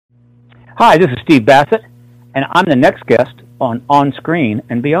Hi, this is Steve Bassett, and I'm the next guest on Screen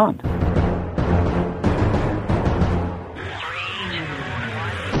and Beyond.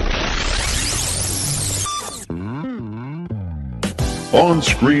 On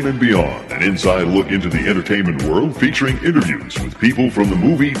Screen and Beyond, an inside look into the entertainment world featuring interviews with people from the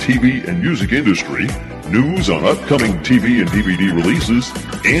movie, TV, and music industry, news on upcoming TV and DVD releases,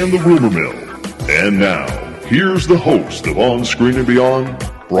 and the rumor mill. And now, here's the host of On Screen and Beyond,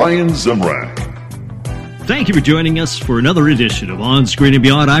 Brian Zemrak. Thank you for joining us for another edition of On Screen and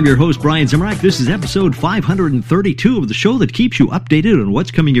Beyond. I'm your host, Brian Zemrak. This is episode 532 of the show that keeps you updated on what's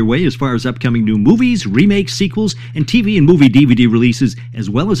coming your way as far as upcoming new movies, remakes, sequels, and TV and movie DVD releases, as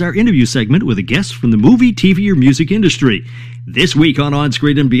well as our interview segment with a guest from the movie, TV, or music industry. This week on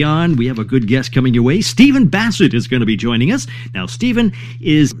Screen and Beyond, we have a good guest coming your way. Stephen Bassett is going to be joining us. Now, Stephen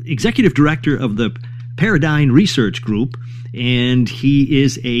is executive director of the Paradigm Research Group, and he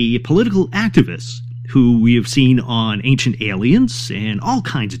is a political activist who we have seen on Ancient Aliens and all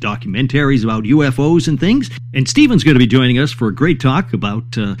kinds of documentaries about UFOs and things. And Stephen's going to be joining us for a great talk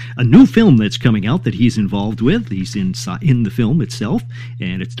about a new film that's coming out that he's involved with. He's in the film itself,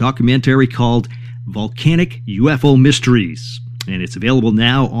 and it's a documentary called Volcanic UFO Mysteries. And it's available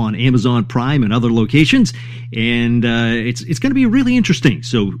now on Amazon Prime and other locations. And it's going to be really interesting.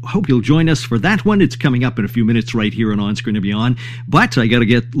 So hope you'll join us for that one. It's coming up in a few minutes right here on Screen and Beyond. But I got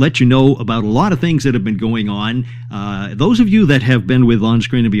to let you know about a lot of things that have been going on. Those of you that have been with On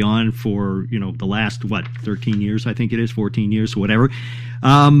Screen and Beyond for, the last, 13 years, I think it is, 14 years, whatever.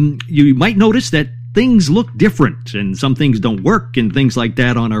 You might notice that things look different and some things don't work and things like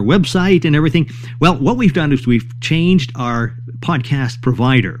that on our website and everything. Well, what we've done is we've changed our podcast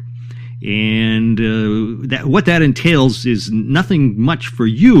provider. And what that entails is nothing much for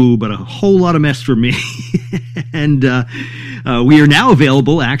you, but a whole lot of mess for me. And we are now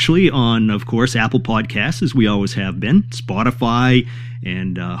available, actually, on, of course, Apple Podcasts, as we always have been, Spotify,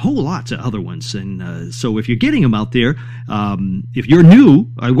 and whole lots of other ones. And so if you're getting them out there, if you're new,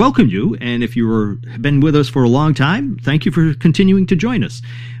 I welcome you. And if you've been with us for a long time, thank you for continuing to join us.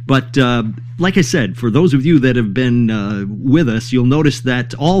 But like I said, for those of you that have been with us, you'll notice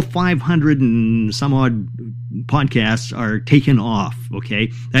that all 500 and some odd podcasts are taken off,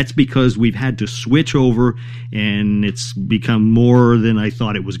 okay? That's because we've had to switch over, and it's become more than I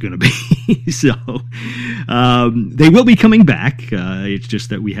thought it was going to be. So they will be coming back. It's just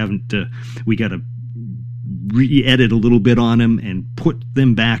that we haven't, we got to re-edit a little bit on them and put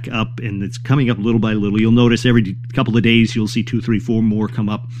them back up, and it's coming up little by little. You'll notice every couple of days you'll see 2, 3, 4 more come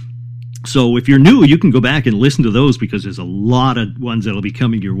up. So if you're new, you can go back and listen to those, because there's a lot of ones that'll be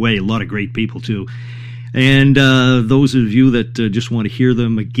coming your way, a lot of great people too. And those of you that just want to hear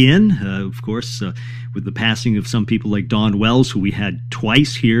them again, of course, with the passing of some people like Dawn Wells, who we had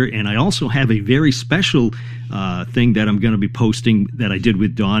twice here. And I also have a very special thing that I'm going to be posting that I did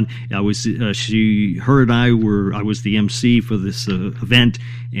with Dawn. I was the MC for this event,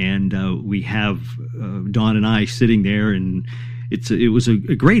 and we have Dawn and I sitting there, and it was a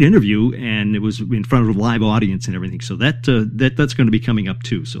great interview, and it was in front of a live audience and everything. So that's going to be coming up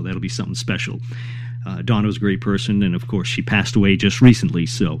too. So that'll be something special. Dawn was a great person, and of course she passed away just recently.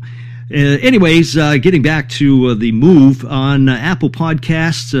 So anyways, getting back to the move on Apple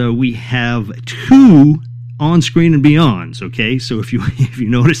Podcasts, we have 2 On Screen and Beyonds, okay? So if you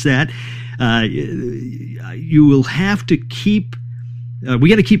notice that, you will have to keep, we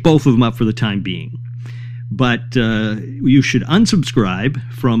got to keep both of them up for the time being. But you should unsubscribe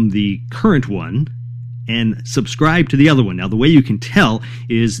from the current one and subscribe to the other one. Now, the way you can tell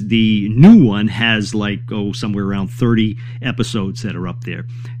is the new one has somewhere around 30 episodes that are up there.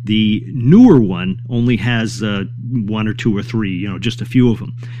 The newer one only has 1 or 2 or 3, just a few of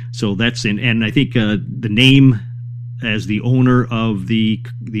them. So that's and I think the name as the owner of the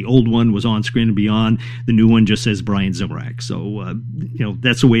old one was On Screen and Beyond. The new one just says Brian Zemrak. So,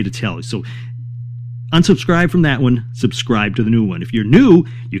 that's a way to tell. So unsubscribe from that one, subscribe to the new one. If you're new,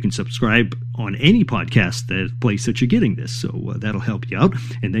 you can subscribe on any podcast place that you're getting this, so that'll help you out,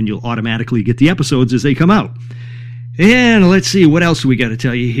 and then you'll automatically get the episodes as they come out. And let's see, what else we got to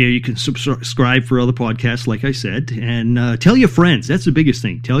tell you here? You can subscribe for other podcasts, like I said, and tell your friends. That's the biggest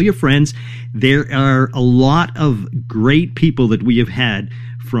thing. Tell your friends. There are a lot of great people that we have had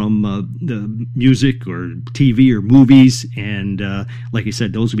from the music or TV or movies, and like I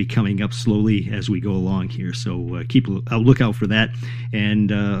said, those will be coming up slowly as we go along here, so keep a lookout for that. And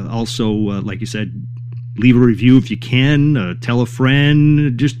also, like you said, leave a review if you can, tell a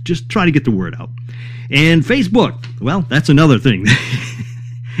friend, just try to get the word out. And Facebook, well, that's another thing.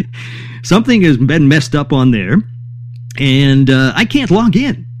 Something has been messed up on there, and I can't log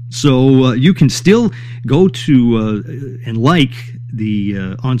in. So you can still go to and like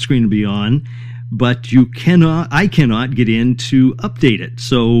the On Screen and Beyond, but I cannot get in to update it.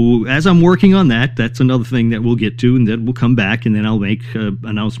 So as I'm working on that, that's another thing that we'll get to, and then we'll come back, and then I'll make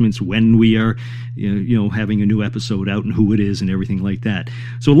announcements when we are, having a new episode out and who it is and everything like that.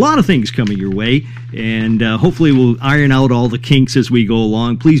 So a lot of things coming your way, and hopefully we'll iron out all the kinks as we go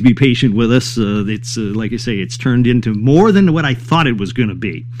along. Please be patient with us. It's like I say, it's turned into more than what I thought it was going to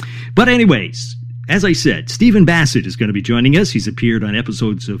be. But anyways, as I said, Stephen Bassett is going to be joining us. He's appeared on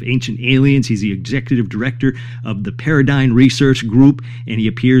episodes of Ancient Aliens. He's the executive director of the Paradigm Research Group, and he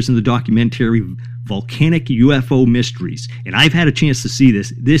appears in the documentary Volcanic UFO Mysteries. And I've had a chance to see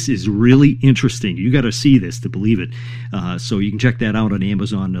this. This is really interesting. You got to see this to believe it. So you can check that out on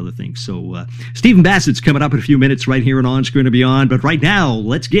Amazon and other things. So Stephen Bassett's coming up in a few minutes right here on Screen and Beyond. But right now,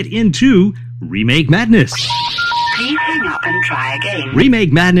 let's get into Remake Madness. Please hang up and try again.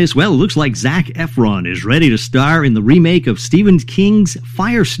 Remake Madness. Well, it looks like Zac Efron is ready to star in the remake of Stephen King's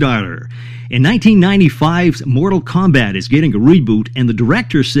Firestarter. In 1995's Mortal Kombat is getting a reboot, and the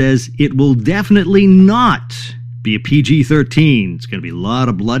director says it will definitely not be a PG-13. It's going to be a lot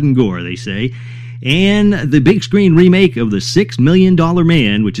of blood and gore, they say. And the big screen remake of The $6 Million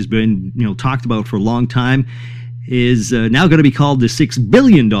Man, which has been talked about for a long time, is now going to be called The $6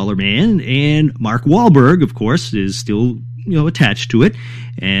 Billion Man, and Mark Wahlberg, of course, is still attached to it,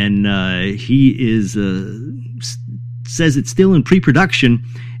 and he is says it's still in pre-production,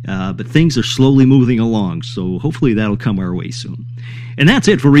 but things are slowly moving along, so hopefully that'll come our way soon. And that's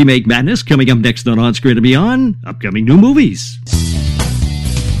it for Remake Madness. Coming up next on Screen and Beyond, upcoming new movies.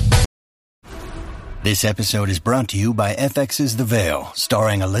 This episode is brought to you by FX's The Veil,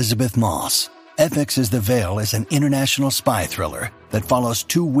 starring Elizabeth Moss. FX's The Veil is an international spy thriller that follows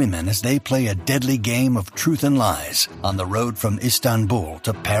two women as they play a deadly game of truth and lies on the road from Istanbul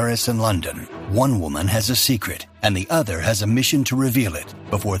to Paris and London. One woman has a secret, and the other has a mission to reveal it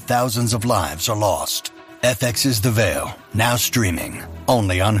before thousands of lives are lost. FX's The Veil, now streaming,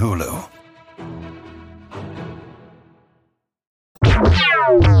 only on Hulu.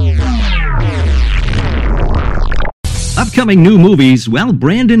 Upcoming new movies, well,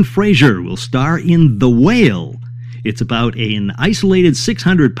 Brendan Fraser will star in The Whale. It's about an isolated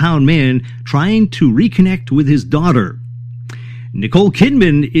 600-pound man trying to reconnect with his daughter. Nicole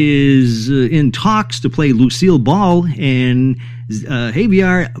Kidman is in talks to play Lucille Ball, and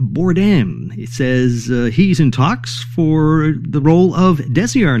Javier Bardem, it says he's in talks for the role of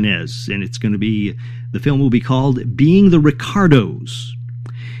Desi Arnaz, and the film will be called Being the Ricardos.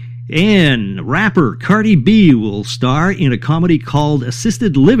 And rapper Cardi B will star in a comedy called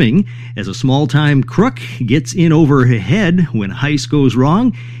Assisted Living as a small-time crook gets in over her head when heist goes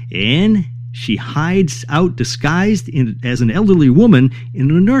wrong, and she hides out disguised as an elderly woman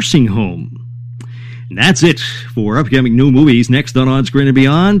in a nursing home. And that's it for upcoming new movies. Next on Screen and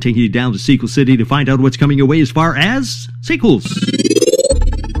Beyond, taking you down to Sequel City to find out what's coming your way as far as sequels.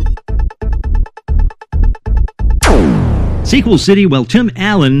 Sequel City, well, Tim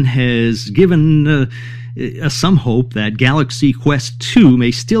Allen has given us some hope that Galaxy Quest 2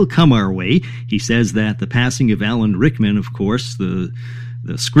 may still come our way. He says that the passing of Alan Rickman, of course, the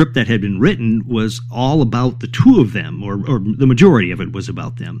script that had been written was all about the two of them, or the majority of it was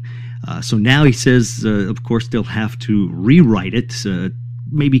about them. So now he says, of course, they'll have to rewrite it,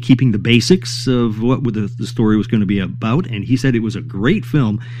 maybe keeping the basics of what the story was going to be about. And he said it was a great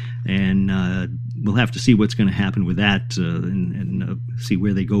film, and we'll have to see what's going to happen with that and see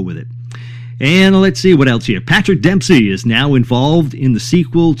where they go with it. And let's see what else here. Patrick Dempsey is now involved in the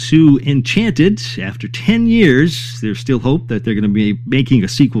sequel to Enchanted. After 10 years, there's still hope that they're going to be making a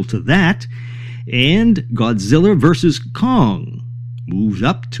sequel to that. And Godzilla vs. Kong moves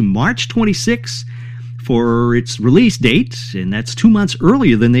up to March 26 for its release date, and that's 2 months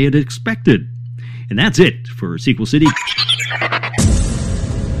earlier than they had expected. And that's it for Sequel City.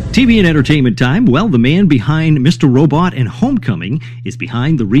 TV and entertainment time. Well, the man behind Mr. Robot and Homecoming is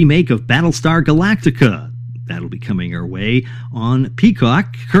behind the remake of Battlestar Galactica. That'll be coming our way on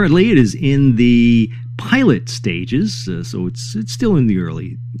Peacock. Currently, it is in the pilot stages, so it's still in the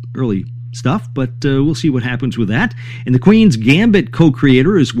early stuff, but we'll see what happens with that. And the Queen's Gambit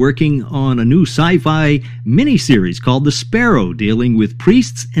co-creator is working on a new sci-fi miniseries called The Sparrow, dealing with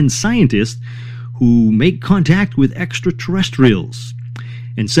priests and scientists who make contact with extraterrestrials.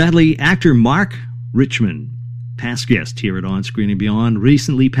 And sadly, actor Mark Richmond, past guest here at On Screen and Beyond,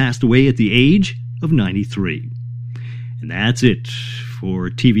 recently passed away at the age of 93. And that's it for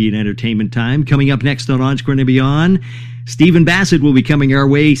TV and entertainment time. Coming up next on Screen and Beyond, Stephen Bassett will be coming our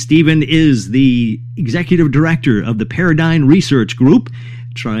way. Stephen is the executive director of the Paradigm Research Group.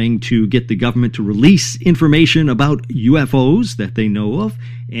 trying to get the government to release information about UFOs that they know of.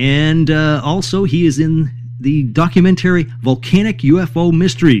 And also, he is in the documentary Volcanic UFO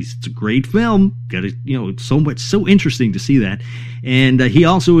Mysteries. It's a great film. Got it, it's so interesting to see that. And he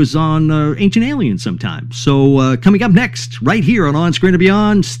also is on Ancient Aliens sometimes. So coming up next, right here on Screen and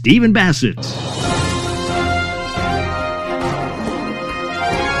Beyond, Stephen Bassett.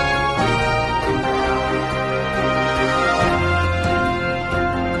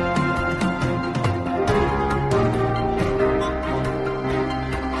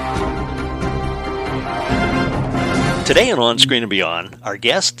 Today on Screen and Beyond, our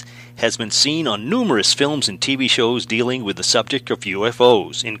guest has been seen on numerous films and TV shows dealing with the subject of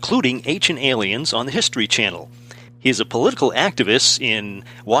UFOs, including Ancient Aliens on the History Channel. He is a political activist in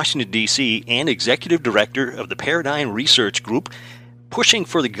Washington, D.C., and executive director of the Paradigm Research Group, pushing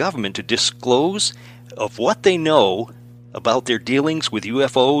for the government to disclose of what they know about their dealings with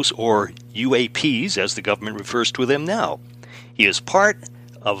UFOs, or UAPs, as the government refers to them now. He is part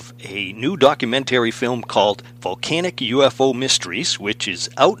of a new documentary film called Volcanic UFO Mysteries, which is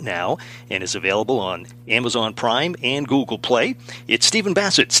out now and is available on Amazon Prime and Google Play. It's Stephen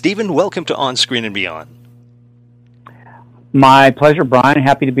Bassett. Stephen, welcome to On Screen and Beyond. My pleasure, Brian.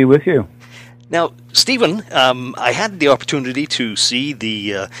 Happy to be with you. Now, Stephen, I had the opportunity to see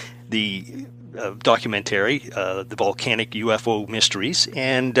the documentary, The Volcanic UFO Mysteries,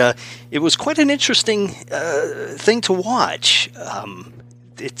 and it was quite an interesting thing to watch.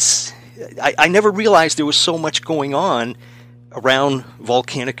 I never realized there was so much going on around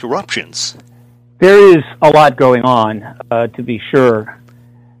volcanic eruptions. There is a lot going on, to be sure.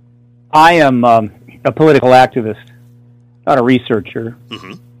 I am a political activist, not a researcher.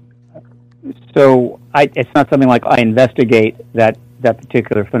 Mm-hmm. So it's not something like I investigate that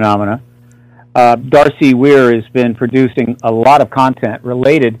particular phenomena. Darcy Weir has been producing a lot of content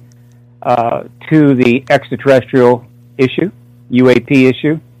related to the extraterrestrial issue, UAP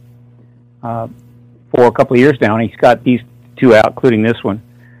issue, for a couple of years now, and he's got these two out, including this one.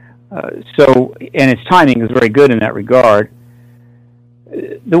 And its timing is very good in that regard.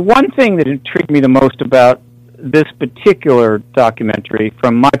 The one thing that intrigued me the most about this particular documentary,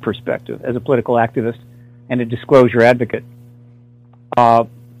 from my perspective as a political activist and a disclosure advocate,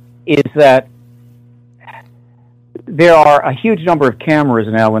 is that there are a huge number of cameras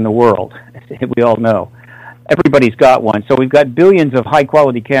now in the world. We all know. Everybody's got one. So we've got billions of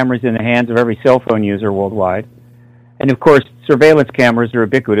high-quality cameras in the hands of every cell phone user worldwide. And, of course, surveillance cameras are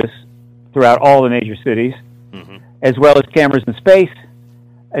ubiquitous throughout all the major cities, mm-hmm. as well as cameras in space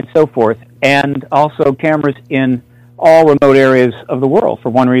and so forth, and also cameras in all remote areas of the world for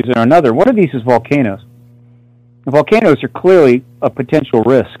one reason or another. One of these is volcanoes. The volcanoes are clearly a potential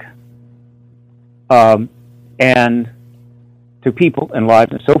risk, and to people and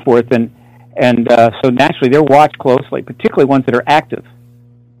lives and so forth, and so naturally they're watched closely, particularly ones that are active,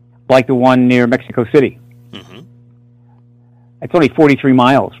 like the one near Mexico City. Mm-hmm. It's only 43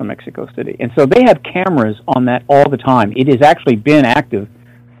 miles from Mexico City, and so they have cameras on that all the time. It has actually been active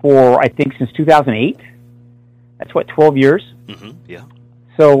for, I think, since 2008. That's 12 years. Mm-hmm. Yeah.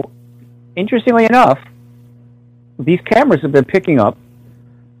 So, interestingly enough, these cameras have been picking up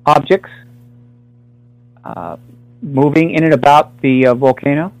objects moving in and about the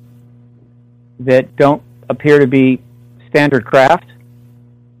volcano that don't appear to be standard craft.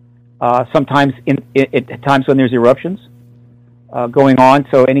 Sometimes at times when there's eruptions going on,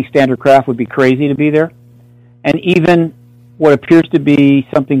 so any standard craft would be crazy to be there. And even what appears to be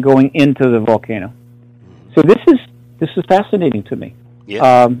something going into the volcano. So this is fascinating to me.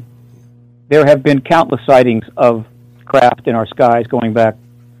 Yeah. There have been countless sightings of craft in our skies going back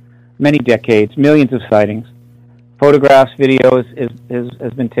many decades, millions of sightings. Photographs, videos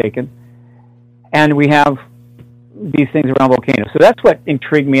has been taken. And we have these things around volcanoes. So that's what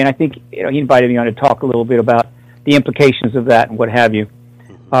intrigued me, and I think he invited me on to talk a little bit about the implications of that and what have you.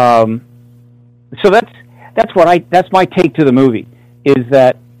 So that's my take to the movie, is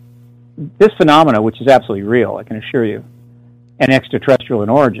that this phenomena, which is absolutely real, I can assure you, and extraterrestrial in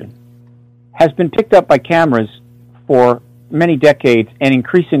origin, has been picked up by cameras for many decades, and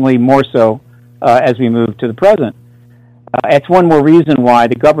increasingly more so as we move to the present. It's one more reason why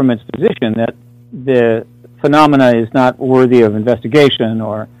the government's position that the phenomena is not worthy of investigation,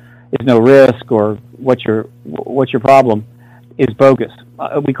 or is no risk, or what's your problem, is bogus.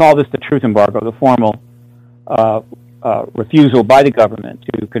 We call this the truth embargo, the formal refusal by the government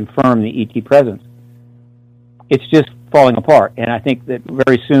to confirm the ET presence. It's just falling apart, and I think that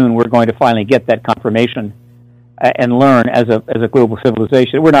very soon we're going to finally get that confirmation and learn as a global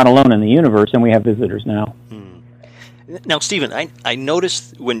civilization. We're not alone in the universe, and we have visitors now. Now, Stephen, I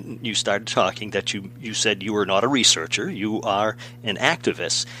noticed when you started talking that you said you were not a researcher, you are an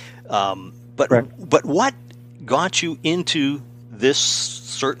activist. But what got you into this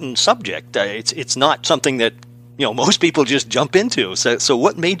certain subject? It's not something that most people just jump into. So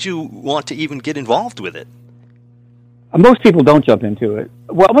what made you want to even get involved with it? Most people don't jump into it.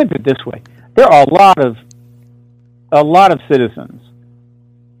 Well, let me put it this way: there are a lot of citizens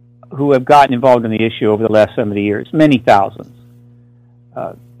who have gotten involved in the issue over the last 70 years, many thousands.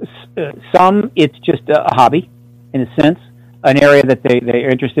 Some, it's just a hobby, in a sense, an area that they're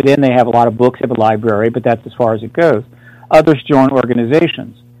interested in. They have a lot of books, have a library, but that's as far as it goes. Others join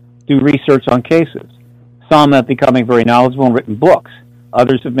organizations, do research on cases. Some have becoming very knowledgeable and written books.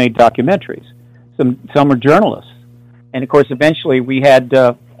 Others have made documentaries. Some are journalists. And, of course, eventually we had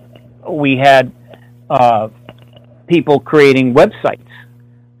people creating websites,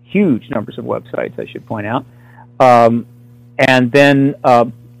 huge numbers of websites, I should point out, and then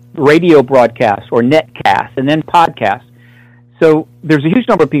radio broadcasts or netcasts, and then podcasts. So there's a huge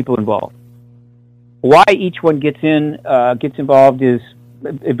number of people involved. Why each one gets involved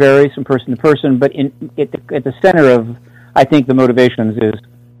it varies from person to person, but at the center of, I think, the motivations is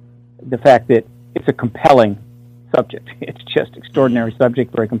the fact that it's a compelling subject. It's just extraordinary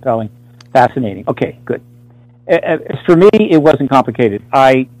subject, very compelling, fascinating. Okay, good. For me, it wasn't complicated.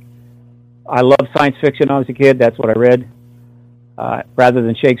 I loved science fiction when I was a kid. That's what I read, rather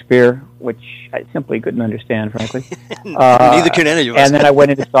than Shakespeare, which I simply couldn't understand, frankly. Neither can any of us. And then I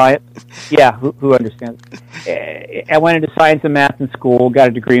went into science. Yeah, who understands? I went into science and math in school, got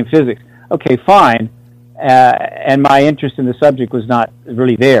a degree in physics. Okay, fine. And my interest in the subject was not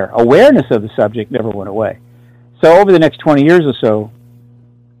really there. Awareness of the subject never went away. So over the next 20 years or so,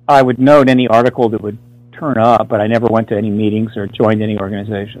 I would note any article that would turn up, but I never went to any meetings or joined any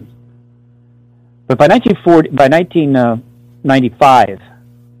organizations. But by 1995,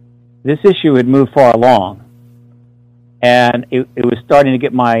 this issue had moved far along, and it was starting to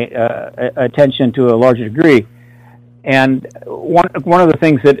get my attention to a larger degree. And one of the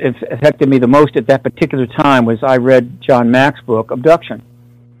things that affected me the most at that particular time was I read John Mack's book, Abduction.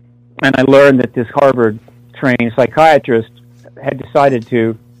 And I learned that this Harvard-trained psychiatrist had decided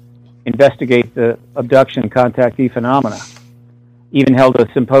to investigate the abduction contactee phenomena, even held a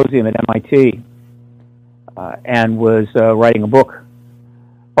symposium at MIT, and was writing a book,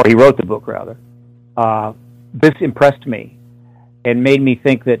 or he wrote the book, rather. This impressed me and made me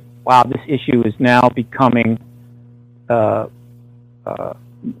think that, wow, this issue is now becoming not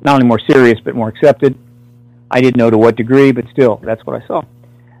only more serious, but more accepted. I didn't know to what degree, but still, that's what I saw.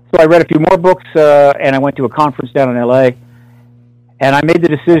 So I read a few more books, and I went to a conference down in L.A., and I made the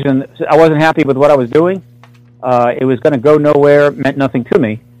decision. I wasn't happy with what I was doing. It was going to go nowhere, meant nothing to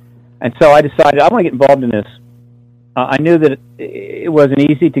me. And so I decided I want to get involved in this. I knew that it wasn't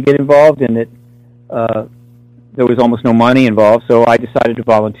easy to get involved and that there was almost no money involved, so I decided to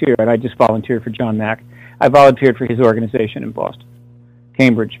volunteer, and I just volunteered for John Mack. I volunteered for his organization in Boston,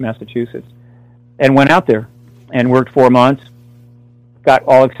 Cambridge, Massachusetts, and went out there and worked 4 months, got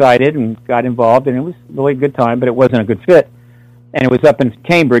all excited and got involved, and it was really a good time, but it wasn't a good fit. And it was up in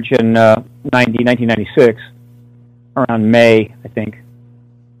Cambridge in 1996, around May, I think,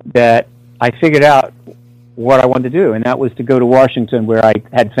 that I figured out what I wanted to do, and that was to go to Washington, where I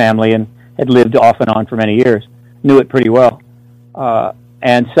had family and had lived off and on for many years, knew it pretty well,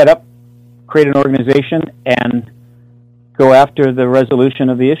 and create an organization and go after the resolution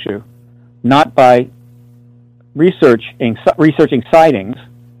of the issue, not by researching sightings,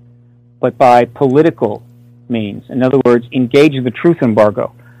 but by political means. In other words, engage the truth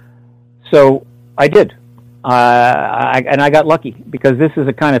embargo. So I did. And I got lucky, because this is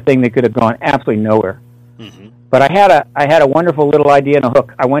the kind of thing that could have gone absolutely nowhere. Mm-hmm. But I had a wonderful little idea and a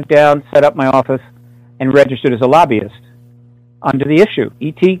hook. I went down, set up my office, and registered as a lobbyist under the issue,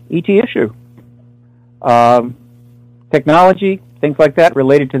 ET issue. Technology, things like that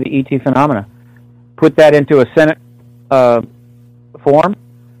related to the ET phenomena. Put that into a Senate form,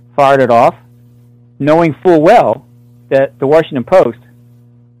 fired it off, knowing full well that the Washington Post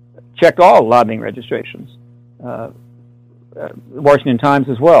checked all lobbying registrations, Washington Times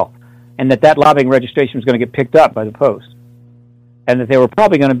as well, and that lobbying registration was going to get picked up by the Post, and that they were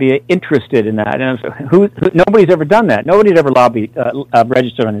probably going to be interested in that. And nobody's ever done that. Nobody's ever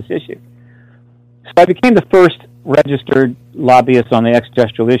registered on this issue. So I became the first registered lobbyist on the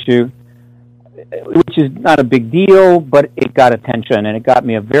extraterrestrial issue, which is not a big deal, but it got attention, and it got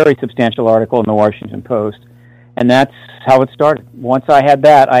me a very substantial article in the Washington Post, and that's how it started. Once I had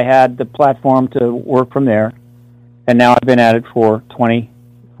that, I had the platform to work from there, and now I've been at it for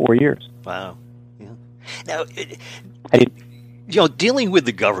 24 years. Wow. Yeah. Now, dealing with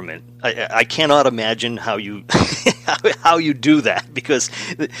the government, I cannot imagine how you how you do that, because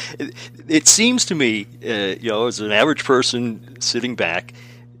it seems to me, as an average person sitting back,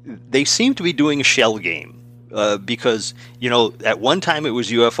 they seem to be doing a shell game, because at one time it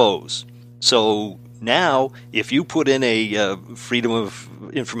was UFOs. So now, if you put in a Freedom of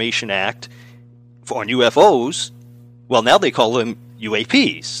Information Act on UFOs, well, now they call them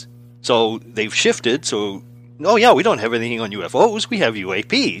UAPs. So they've shifted. So, oh yeah, we don't have anything on UFOs. We have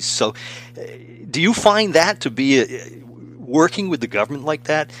UAPs. So, do you find that to be working with the government like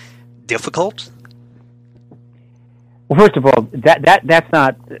that difficult? Well, first of all, that's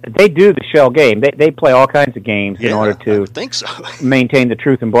not. They do the shell game. They play all kinds of games in order to I would think so. maintain the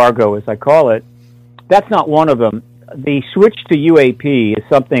truth embargo, as I call it. That's not one of them. The switch to UAP is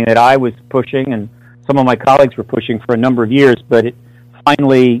something that I was pushing, and some of my colleagues were pushing for a number of years, but it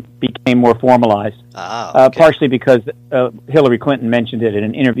finally became more formalized. Okay. Partially because Hillary Clinton mentioned it in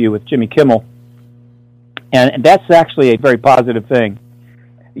an interview with Jimmy Kimmel, and that's actually a very positive thing.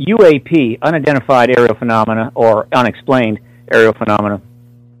 UAP, unidentified aerial phenomena, or unexplained aerial phenomena,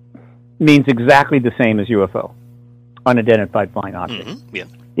 means exactly the same as UFO, unidentified flying object. Mm-hmm. Yeah.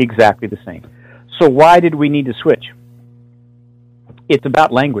 Exactly the same. So why did we need to switch? It's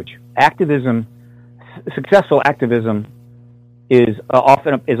about language. Activism, successful activism, is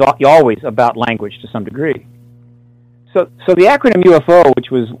always about language to some degree. So the acronym UFO,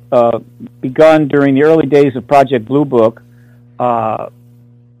 which was begun during the early days of Project Blue Book,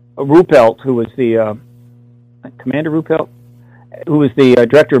 Ruppelt, who was the Commander Ruppelt, who was the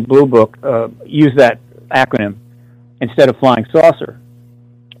director of Blue Book, used that acronym instead of flying saucer,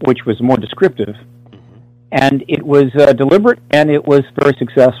 which was more descriptive. And it was deliberate, and it was very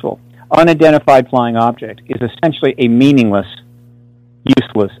successful. Unidentified flying object is essentially a meaningless,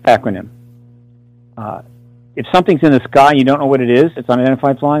 useless acronym. If something's in the sky, you don't know what it is, it's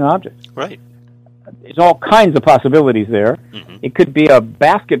unidentified flying object. Right. There's all kinds of possibilities there. Mm-hmm. It could be a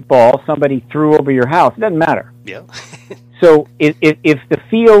basketball somebody threw over your house. It doesn't matter. Yeah. So if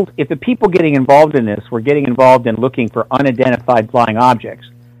the people getting involved in this were getting involved in looking for unidentified flying objects,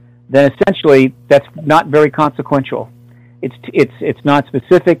 then essentially that's not very consequential. It's not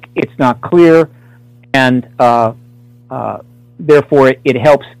specific, it's not clear, and therefore it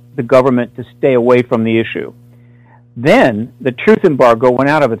helps the government to stay away from the issue. Then the truth embargo went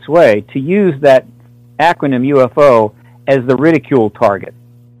out of its way to use that acronym UFO as the ridicule target.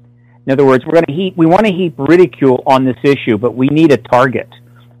 In other words, we want to heap ridicule on this issue, but we need a target.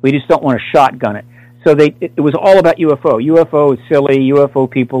 We just don't want to shotgun it. So it was all about UFO. UFO is silly.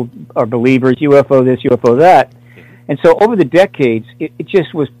 UFO people are believers. UFO this, UFO that. And so over the decades, it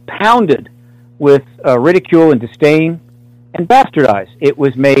just was pounded with ridicule and disdain and bastardized. It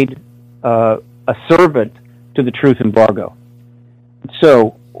was made a servant to the truth embargo.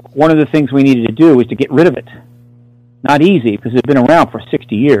 So one of the things we needed to do was to get rid of it. Not easy, because it's been around for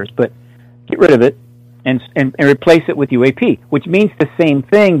 60 years, but get rid of it and replace it with UAP, which means the same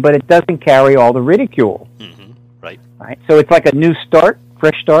thing, but it doesn't carry all the ridicule. Mm-hmm. Right. So it's like a new start,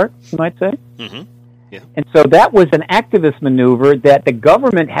 fresh start, you might say. Mm-hmm. Yeah. And so that was an activist maneuver that the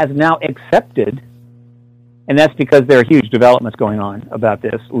government has now accepted, and that's because there are huge developments going on about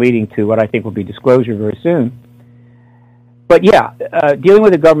this, leading to what I think will be disclosure very soon. But yeah, dealing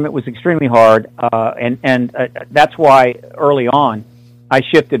with the government was extremely hard, and that's why early on I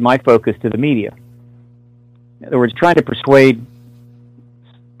shifted my focus to the media. In other words, trying to persuade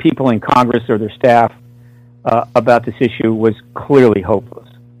people in Congress or their staff about this issue was clearly hopeless.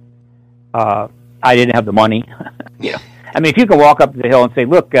 I didn't have the money. Yeah. I mean, if you can walk up to the Hill and say,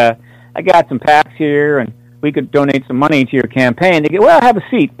 look, I got some PACs here, and we could donate some money to your campaign, they go, well, have a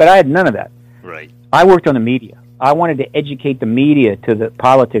seat, but I had none of that. Right. I worked on the media. I wanted to educate the media to the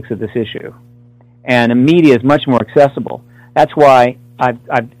politics of this issue. And the media is much more accessible. That's why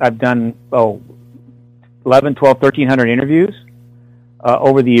I've done 11, 12, 1,300 interviews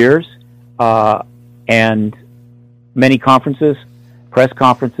over the years, and many conferences, press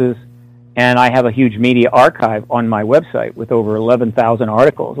conferences, and I have a huge media archive on my website with over 11,000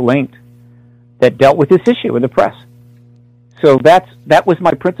 articles linked that dealt with this issue in the press. So that was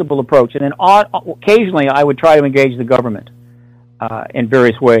my principal approach. And then occasionally I would try to engage the government in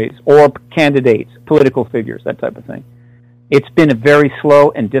various ways, or candidates, political figures, that type of thing. It's been a very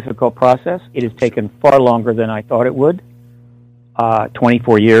slow and difficult process. It has taken far longer than I thought it would.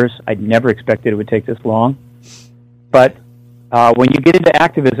 24 years. I'd never expected it would take this long. But when you get into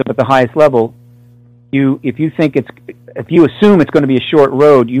activism at the highest level, if you assume it's going to be a short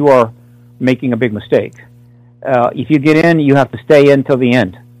road, you are making a big mistake. If you get in, you have to stay in till the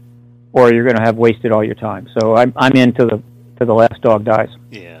end. or you're going to have wasted all your time. So I'm into the last dog dies.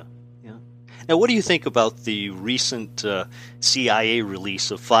 Yeah, yeah. Now, what do you think about the recent CIA release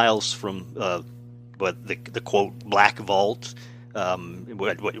of files from the quote Black Vault?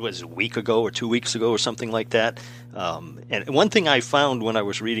 What was it, a week ago or 2 weeks ago or something like that? And one thing I found when I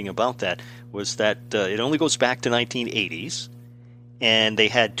was reading about that was that it only goes back to 1980s, and they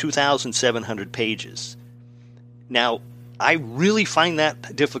had 2,700 pages. Now, I really find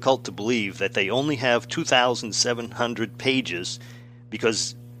that difficult to believe that they only have 2,700 pages,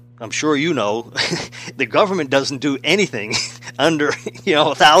 because I'm sure you know the government doesn't do anything under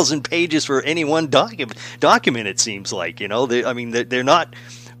 1,000 pages for any one document. It seems like they're not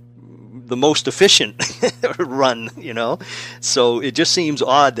the most efficient run. So it just seems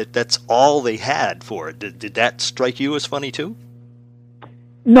odd that that's all they had for it. Did that strike you as funny too?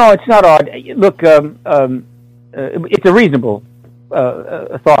 No, it's not odd. Look, it's a reasonable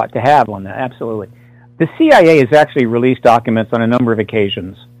thought to have on that. Absolutely, the CIA has actually released documents on a number of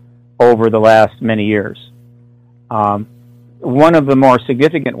occasions over the last many years. One of the more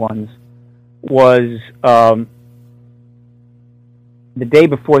significant ones was the day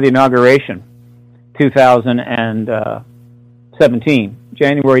before the inauguration, 2017,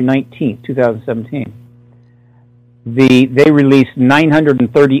 January 19th, 2017. They released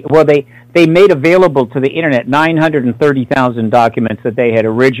 930. Well, they made available to the internet 930,000 documents that they had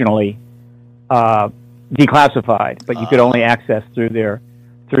originally declassified, but you could only access through the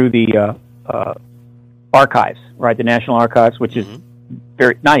archives, right? The National Archives, which is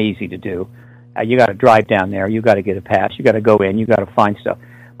very not easy to do. You got to drive down there. You got to get a pass. You got to go in. You got to find stuff.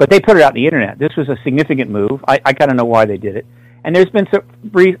 But they put it out on the internet. This was a significant move. I kind of know why they did it. And there's been some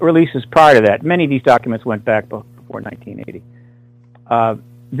releases prior to that. Many of these documents went back before 1980.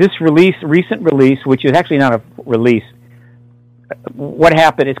 This recent release, which is actually not a release, what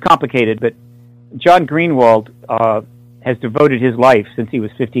happened? It's complicated, but John Greenwald has devoted his life since he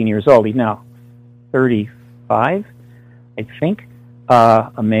was 15 years old. He's now 35, I think,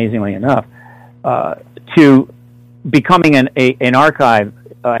 amazingly enough, to becoming an archive,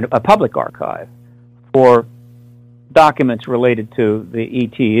 a public archive for documents related to the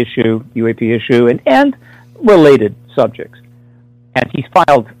ET issue, UAP issue, and related subjects. And he's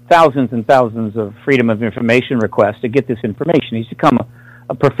filed thousands and thousands of Freedom of Information requests to get this information. He's become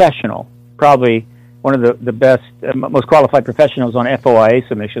a professional, probably one of the best, most qualified professionals on FOIA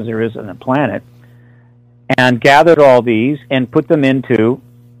submissions there is on the planet, and gathered all these and put them into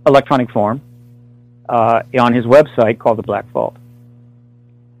electronic form on his website called the Black Vault.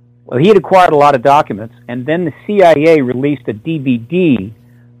 Well, he had acquired a lot of documents, and then the CIA released a DVD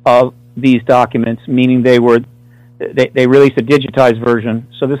of these documents, meaning they released a digitized version.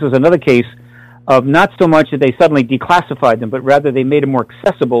 So this is another case of not so much that they suddenly declassified them, but rather they made them more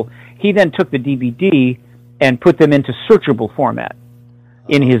accessible. He then took the DVD and put them into searchable format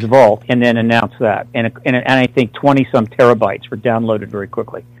in his vault, and then announced that. And I think 20-some terabytes were downloaded very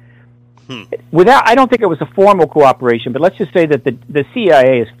quickly. I don't think it was a formal cooperation, but let's just say that the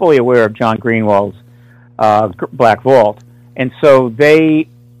CIA is fully aware of John Greenwald's Black Vault, and so they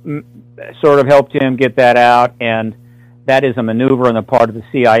sort of helped him get that out, and that is a maneuver on the part of the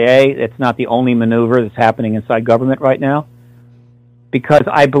CIA. It's not the only maneuver that's happening inside government right now, because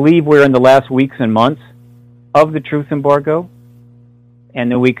I believe we're in the last weeks and months of the truth embargo,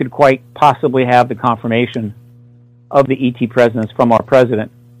 and that we could quite possibly have the confirmation of the ET presence from our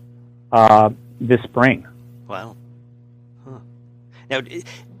president this spring. Wow. Huh. Now,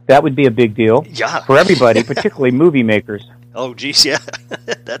 that would be a big deal for everybody, particularly movie makers. Oh, geez, yeah,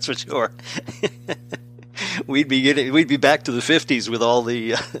 that's for sure. We'd be back to the 50s with all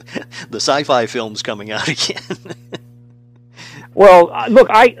the sci-fi films coming out again. Well, look,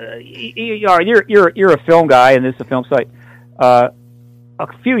 you're a film guy, and this is a film site. A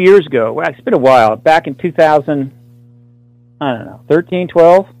few years ago, well, it's been a while, back in 2013,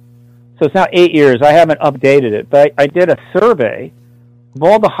 12. So it's now 8 years. I haven't updated it, but I did a survey of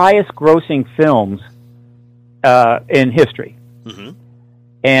all the highest grossing films in history,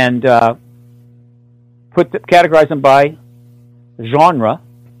 and categorize them by genre.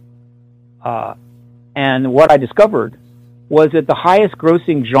 And what I discovered was that the highest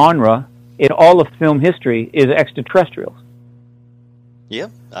grossing genre in all of film history is extraterrestrials. Yeah,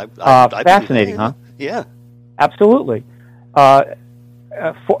 fascinating, huh? Yeah, absolutely.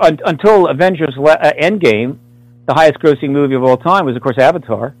 Until Avengers Endgame, the highest grossing movie of all time was, of course,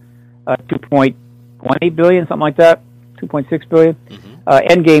 Avatar, 2.20 billion, something like that, 2.6 billion.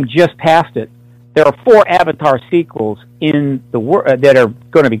 Endgame just passed it. There are 4 Avatar sequels in the that are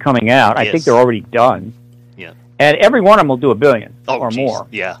going to be coming out. I think they're already done. Yeah, and every one of them will do $1 billion or geez. more.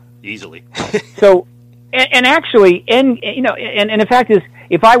 Yeah, easily. So, and actually, and the fact is,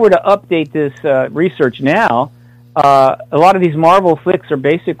 if I were to update this research now, a lot of these Marvel flicks are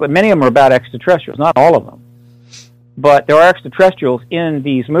basically, many of them are about extraterrestrials, not all of them. But there are extraterrestrials in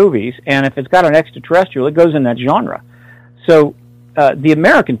these movies, and if it's got an extraterrestrial, it goes in that genre. So the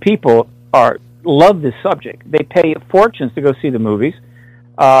American people love this subject. They pay fortunes to go see the movies,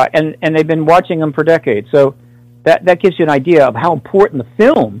 and they've been watching them for decades. So that gives you an idea of how important the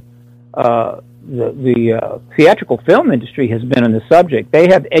film, the theatrical film industry has been on the subject. They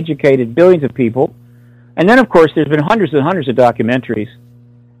have educated billions of people. And then, of course, there's been hundreds and hundreds of documentaries.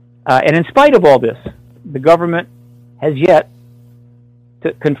 And in spite of all this, the government has yet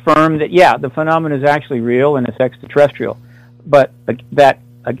to confirm that, yeah, the phenomenon is actually real and it's extraterrestrial. But that,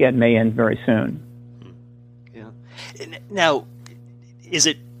 again, may end very soon. Yeah. Now, is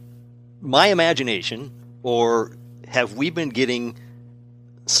it my imagination, or have we been getting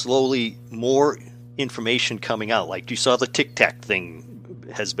slowly more information coming out? Like, you saw the Tic Tac thing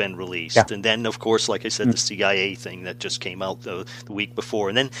has been released, yeah. And then, of course, like I said, the CIA thing that just came out the week before,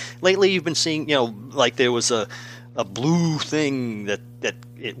 and then lately you've been seeing, like there was a blue thing that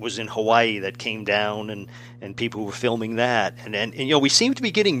it was in Hawaii that came down, and people were filming that, and we seem to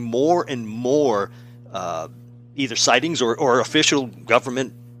be getting more and more either sightings or official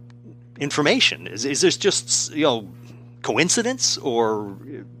government information. Is this just coincidence, or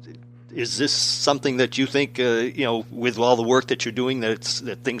is this something that you think with all the work that you're doing that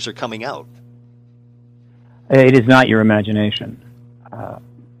things are coming out? It is not your imagination.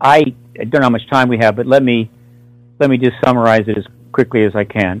 I don't know how much time we have, but let me just summarize it as quickly as I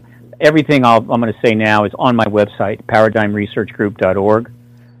can. Everything I'm going to say now is on my website, paradigmresearchgroup.org.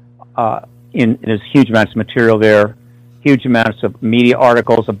 There's huge amounts of material there, huge amounts of media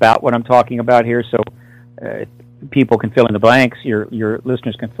articles about what I'm talking about here. So people can fill in the blanks. Your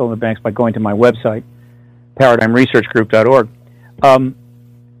listeners can fill in the blanks by going to my website, paradigmresearchgroup.org.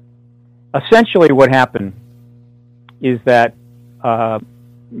 Essentially, what happened is that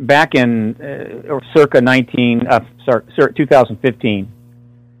back in or circa 2015,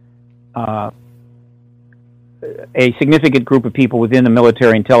 a significant group of people within the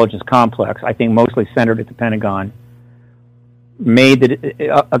military intelligence complex, I think mostly centered at the Pentagon,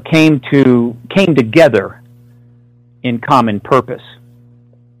 came together in common purpose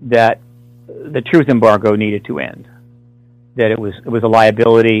that the truth embargo needed to end, that it was a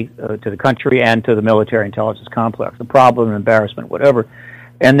liability to the country and to the military intelligence complex, a problem, embarrassment, whatever,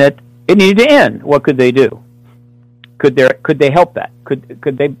 and that it needed to end. What could they do? Could they help that?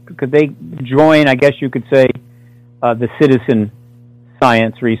 Could they join, I guess you could say, the citizen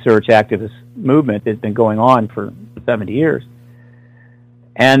science research activist movement that's been going on for 70 years?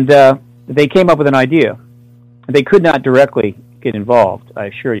 And they came up with an idea. They could not directly get involved, I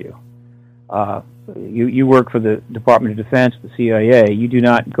assure you. You work for the Department of Defense, the CIA. You do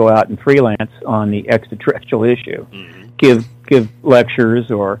not go out and freelance on the extraterrestrial issue, give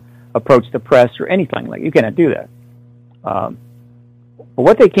lectures or approach the press or anything like that. You cannot do that. But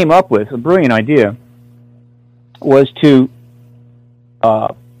what they came up with, a brilliant idea, was to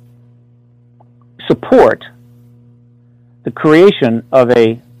support the creation of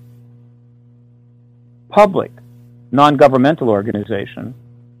a public, non-governmental organization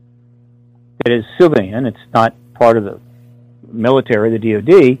that is civilian, it's not part of the military, the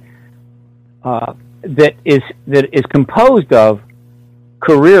DoD, that is composed of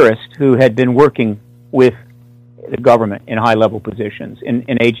careerists who had been working with the government in high-level positions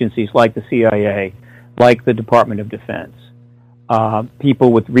in agencies like the CIA, like the Department of Defense,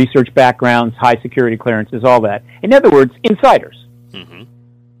 people with research backgrounds, high security clearances, all that. In other words, insiders. Mm-hmm.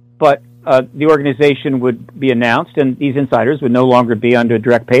 But the organization would be announced, and these insiders would no longer be under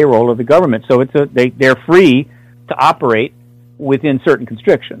direct payroll of the government. So they're free to operate within certain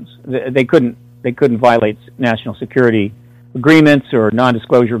constrictions. They couldn't violate national security agreements or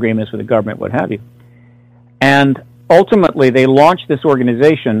non-disclosure agreements with the government, what have you. And ultimately, they launched this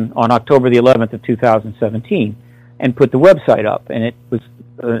organization on October the 11th of 2017 and put the website up, and it was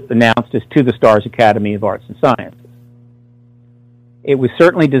announced as To the Stars Academy of Arts and Sciences. It was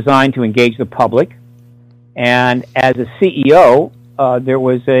certainly designed to engage the public, and as a CEO,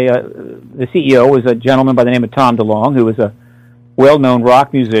 the CEO was a gentleman by the name of Tom DeLonge, who was a well-known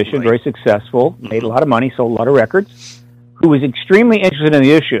rock musician, right. Very successful, made a lot of money, sold a lot of records, who was extremely interested in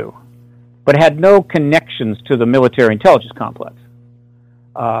the issue, but had no connections to the military intelligence complex.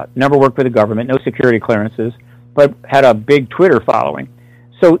 Never worked for the government, no security clearances, but had a big Twitter following.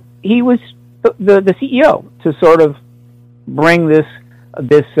 So he was the CEO to sort of bring this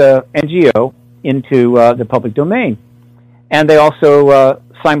NGO into the public domain. And they also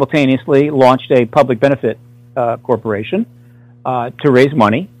simultaneously launched a public benefit corporation to raise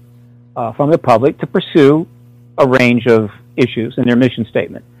money from the public to pursue a range of issues in their mission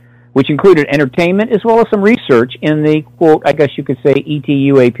statement, which included entertainment as well as some research in the, quote, I guess you could say,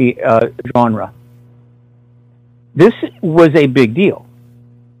 ETUAP genre. This was a big deal,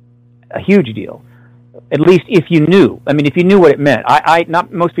 a huge deal, at least if you knew. I mean, if you knew what it meant.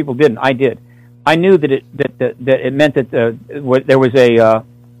 Not most people didn't. I did. I knew that it meant that there was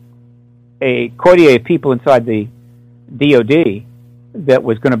a coterie of people inside the DOD that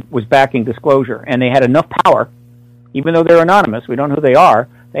was backing disclosure, and they had enough power, even though they're anonymous. We don't know who they are.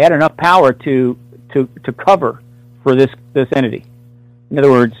 They had enough power to cover for this entity. In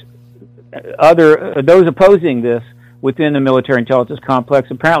other words, those opposing this within the military intelligence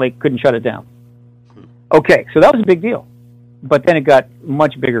complex apparently couldn't shut it down. Okay, so that was a big deal, but then it got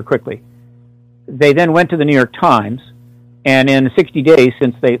much bigger quickly. They then went to the New York Times, and in 60 days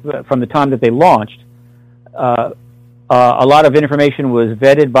from the time that they launched, a lot of information was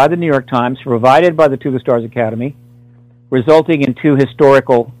vetted by the New York Times, provided by the To the Stars Academy, resulting in 2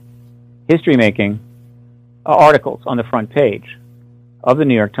 history-making articles on the front page of the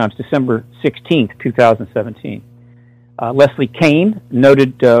New York Times, December 16th, 2017. Leslie Kean,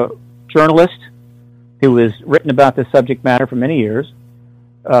 noted journalist who has written about this subject matter for many years,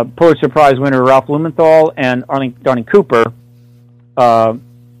 Pulitzer Prize winner Ralph Blumenthal and Darling Cooper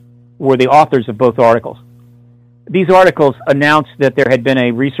were the authors of both articles. These articles announced that there had been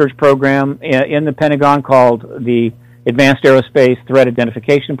a research program in the Pentagon called the Advanced Aerospace Threat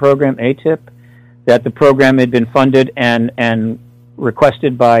Identification Program, ATIP, that the program had been funded and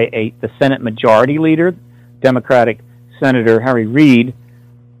requested by the Senate Majority Leader, Democratic Senator Harry Reid,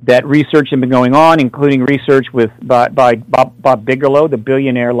 that research had been going on, including research by Bob Bigelow, the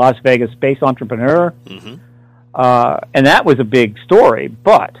billionaire Las Vegas space entrepreneur. Mm-hmm. And that was a big story,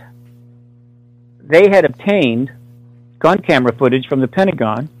 but they had obtained gun camera footage from the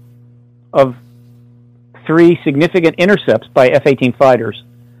Pentagon of 3 significant intercepts by F-18 fighters.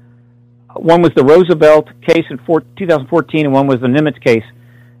 One was the Roosevelt case in 2014, and one was the Nimitz case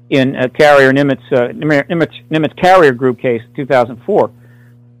in Nimitz Carrier Group case 2004.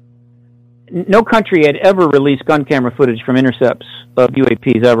 No country had ever released gun camera footage from intercepts of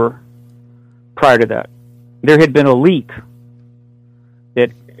UAPs ever prior to that. There had been a leak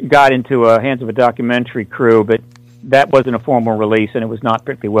that got into the hands of a documentary crew, but that wasn't a formal release, and it was not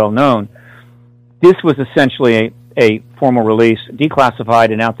particularly well known. This was essentially a formal release,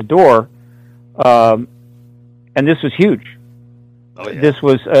 declassified and out the door, and this was huge. Oh, yeah. This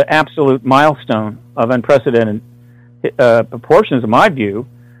was an absolute milestone of unprecedented proportions, in my view.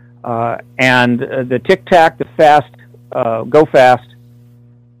 And the Tic Tac, the Fast, Go Fast,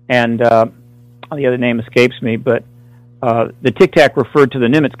 and the other name escapes me, but the Tic Tac referred to the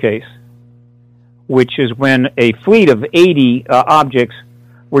Nimitz case, which is when a fleet of 80 objects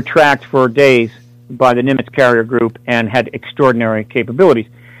were tracked for days by the Nimitz Carrier Group and had extraordinary capabilities.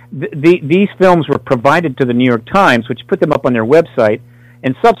 These films were provided to the New York Times, which put them up on their website,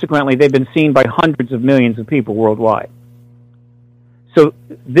 and subsequently they've been seen by hundreds of millions of people worldwide. So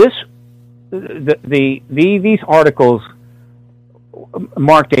these articles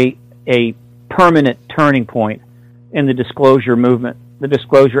marked a permanent turning point in the disclosure movement, the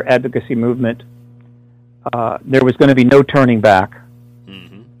disclosure advocacy movement. There was going to be no turning back,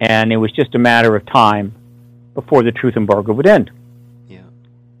 mm-hmm. and it was just a matter of time before the truth embargo would end. Yeah.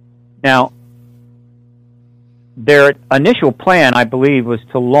 Now, their initial plan, I believe, was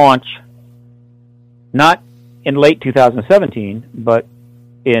to launch not in late 2017, but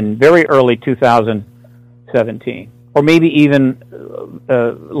in very early 2017, or maybe even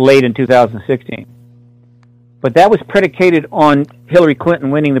late in 2016. But that was predicated on Hillary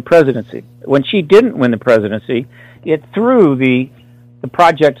Clinton winning the presidency. When she didn't win the presidency, it threw the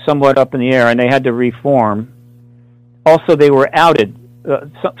project somewhat up in the air, and they had to reform. Also, they were outed.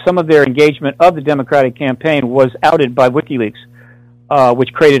 Some of their engagement of the Democratic campaign was outed by WikiLeaks,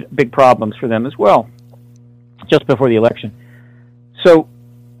 which created big problems for them as well, just before the election. So,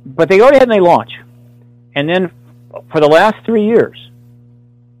 but they go ahead and they launch. And then for the last 3 years,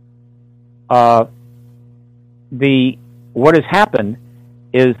 what has happened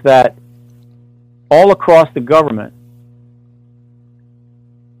is that all across the government,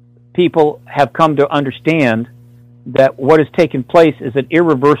 people have come to understand that what has taken place is an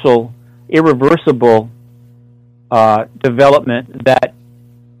irreversible development that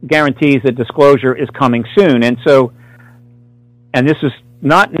guarantees that disclosure is coming soon. And so, and this is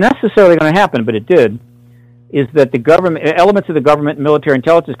not necessarily going to happen, but it did, is that the government, elements of the government and military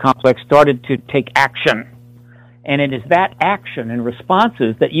intelligence complex started to take action. And it is that action and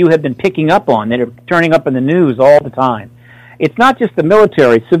responses that you have been picking up on, that are turning up in the news all the time. It's not just the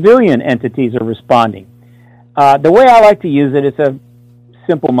military. Civilian entities are responding. The way I like to use it, it's a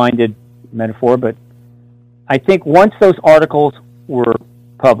simple-minded metaphor, but I think once those articles were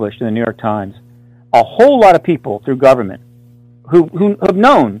published in the New York Times, a whole lot of people through government who have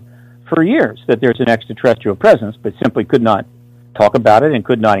known for years that there's an extraterrestrial presence, but simply could not talk about it and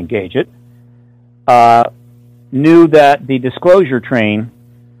could not engage it, knew that the disclosure train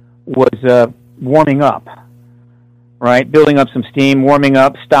was warming up, right? Building up some steam, warming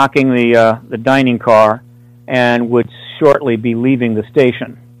up, stocking the dining car, and would shortly be leaving the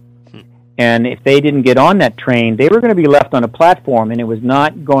station. And if they didn't get on that train, they were going to be left on a platform, and it was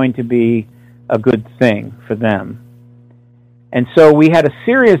not going to be a good thing for them. And so we had a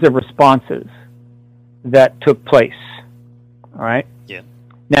series of responses that took place. All right? Yeah.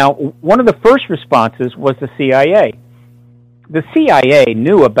 Now, one of the first responses was the CIA. The CIA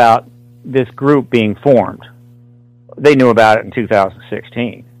knew about this group being formed. They knew about it in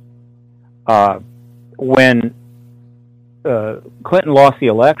 2016. When Clinton lost the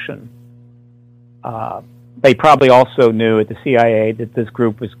election, they probably also knew at the CIA that this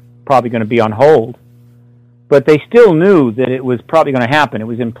group was probably going to be on hold. But they still knew that it was probably going to happen. It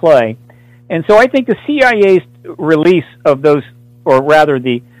was in play. And so I think the CIA's release of those, or rather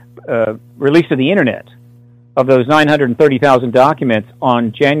the release of the Internet of those 930,000 documents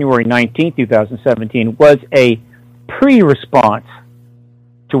on January 19, 2017, was a pre-response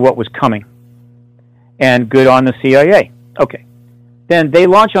to what was coming. And good on the CIA. Okay. Then they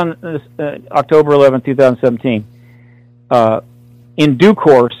launch on October 11, 2017. In due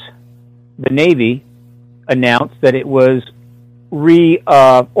course, the Navy announced that it was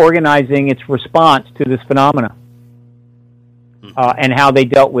reorganizing its response to this phenomena and how they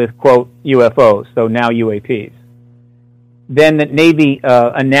dealt with, quote, UFOs, so now UAPs. Then the Navy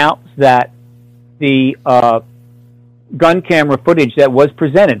announced that the gun camera footage that was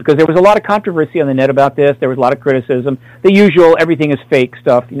presented, because there was a lot of controversy on the net about this, there was a lot of criticism, the usual everything is fake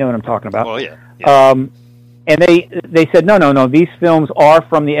stuff, you know what I'm talking about. Oh, yeah. And they said, no, these films are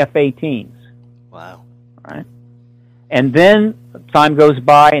from the F-18s. Wow. Right? And then time goes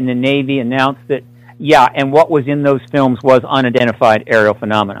by and the Navy announced that, yeah, and what was in those films was unidentified aerial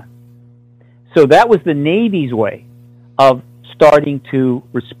phenomena. So that was the Navy's way of starting to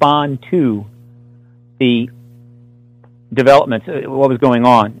respond to the developments, what was going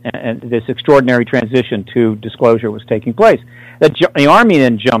on, and this extraordinary transition to disclosure was taking place. The Army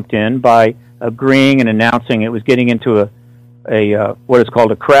then jumped in by agreeing and announcing it was getting into a what is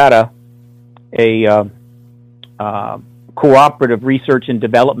called a CRADA, a cooperative research and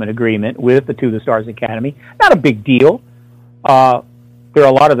development agreement with the To the Stars Academy. Not a big deal. There are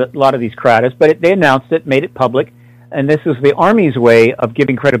a lot of these CRADAs, but they announced it, made it public, and this is the Army's way of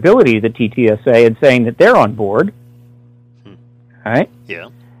giving credibility to the TTSA and saying that they're on board. All right? Yeah.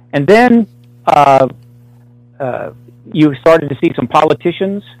 And then you started to see some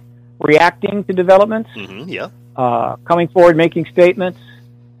politicians reacting to developments, Mm-hmm. Yeah. coming forward, making statements,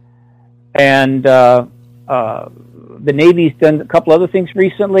 and the Navy's done a couple other things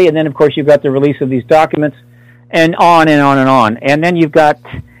recently, and then, of course, you've got the release of these documents, and on and on and on. And then you've got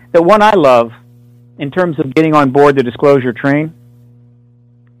the one I love in terms of getting on board the disclosure train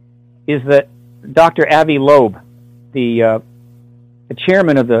is that Dr. Avi Loeb, the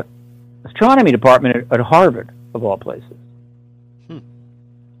chairman of the astronomy department at Harvard, of all places.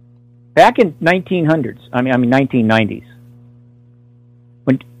 Back in 1990s,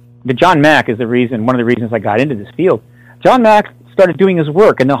 when the John Mack is one of the reasons I got into this field. John Mack started doing his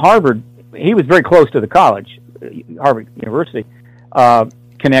work, and the Harvard, he was very close to the college, Harvard University,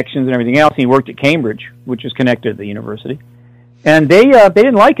 connections and everything else. He worked at Cambridge, which is connected to the university, and they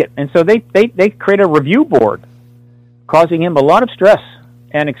didn't like it, and so they created a review board, causing him a lot of stress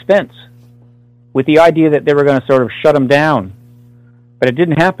and expense, with the idea that they were going to sort of shut him down, but it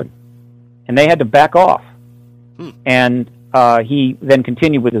didn't happen, and they had to back off, and he then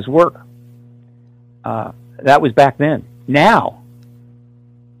continued with his work. That was back then. Now,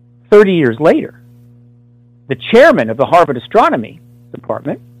 30 years later, the chairman of the Harvard Astronomy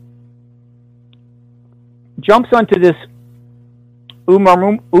Department jumps onto this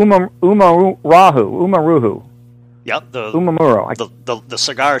Umaruhu. Yep, Umamuro. The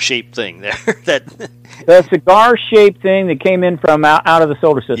cigar-shaped thing there. The cigar-shaped thing that came in from out of the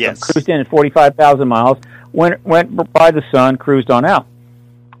solar system. Yes. Cruised in at 45,000 miles, went by the sun, cruised on out.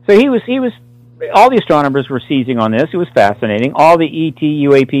 So he was. All the astronomers were seizing on this. It was fascinating. All the ET,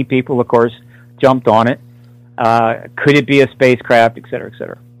 UAP people, of course, jumped on it. Could it be a spacecraft, et cetera, et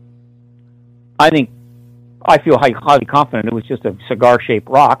cetera. I think I feel highly confident it was just a cigar-shaped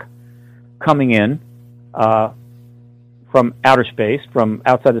rock coming in from outer space, from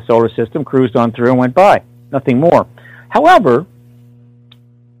outside the solar system, cruised on through and went by. Nothing more. However,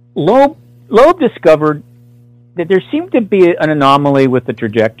 Loeb discovered that there seemed to be an anomaly with the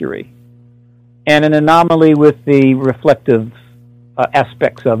trajectory and an anomaly with the reflective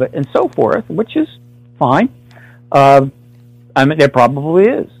aspects of it and so forth, which is fine. I mean, there probably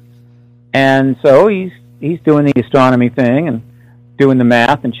is. And so he's doing the astronomy thing and doing the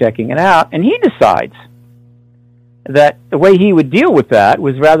math and checking it out, and he decides that the way he would deal with that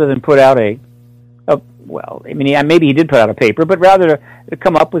was rather than put out maybe he did put out a paper, but rather to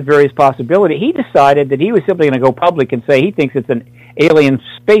come up with various possibilities, he decided that he was simply going to go public and say he thinks it's an alien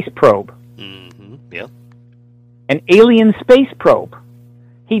space probe. Mm-hmm. Yeah. An alien space probe.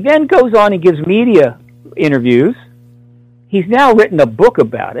 He then goes on and gives media interviews. He's now written a book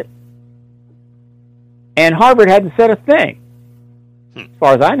about it. And Harvard hadn't said a thing, as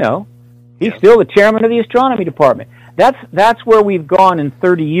far as I know. He's still the chairman of the astronomy department. That's where we've gone in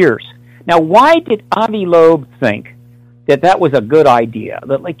 30 years. Now, why did Avi Loeb think that was a good idea?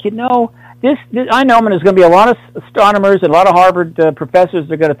 That, like, this I know there's going to be a lot of astronomers and a lot of Harvard professors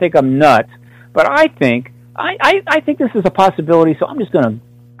that are going to think I'm nuts, but I think this is a possibility, so I'm just going to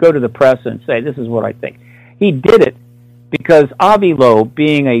go to the press and say this is what I think. He did it because Avi Loeb,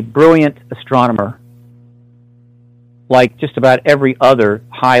 being a brilliant astronomer, like just about every other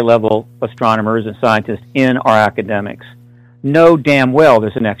high-level astronomers and scientists in our academics, know damn well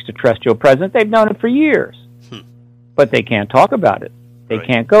there's an extraterrestrial presence. They've known it for years. But they can't talk about it. They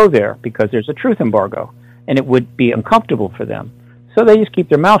can't go there because there's a truth embargo, and it would be uncomfortable for them. So they just keep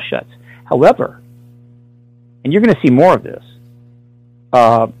their mouth shut. However, and you're going to see more of this,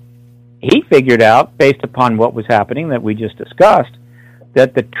 he figured out, based upon what was happening that we just discussed,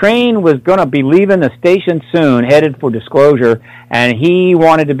 that the train was going to be leaving the station soon, headed for disclosure, and he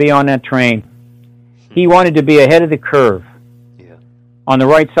wanted to be on that train. He wanted to be ahead of the curve, on the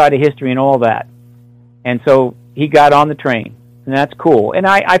right side of history and all that. And so he got on the train, and that's cool. And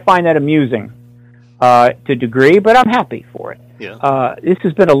I find that amusing to a degree, but I'm happy for it. Yeah. This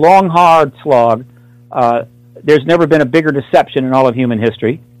has been a long, hard slog. There's never been a bigger deception in all of human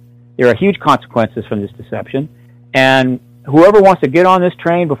history. There are huge consequences from this deception, and whoever wants to get on this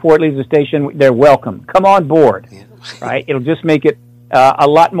train before it leaves the station, they're welcome. Come on board, right? It'll just make it a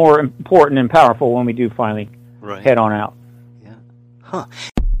lot more important and powerful when we do finally head on out. Yeah. Huh.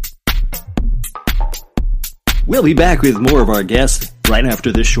 We'll be back with more of our guests right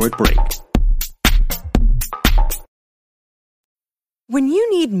after this short break. When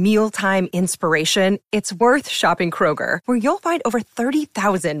you need mealtime inspiration, it's worth shopping Kroger, where you'll find over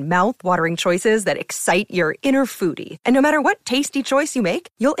 30,000 mouth-watering choices that excite your inner foodie. And no matter what tasty choice you make,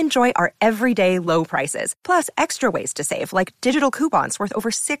 you'll enjoy our everyday low prices, plus extra ways to save, like digital coupons worth over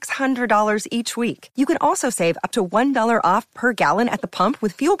 $600 each week. You can also save up to $1 off per gallon at the pump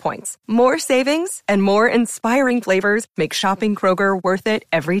with fuel points. More savings and more inspiring flavors make shopping Kroger worth it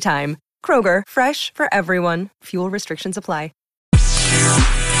every time. Kroger, fresh for everyone. Fuel restrictions apply.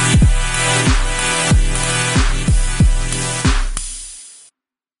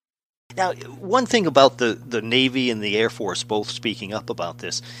 Now, one thing about the Navy and the Air Force both speaking up about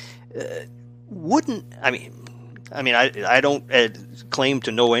this, I don't claim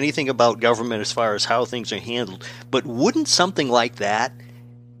to know anything about government as far as how things are handled, but wouldn't something like that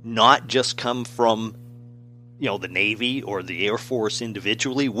not just come from, the Navy or the Air Force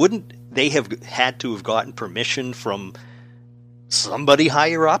individually? Wouldn't they have had to have gotten permission from somebody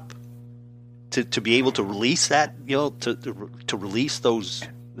higher up to be able to release that, to release those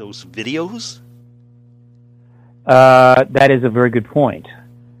videos? That is a very good point.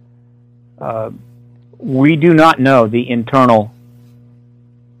 We do not know the internal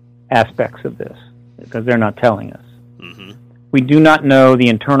aspects of this because they're not telling us. Mm-hmm. We do not know the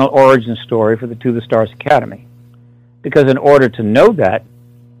internal origin story for the To the Stars Academy because in order to know that,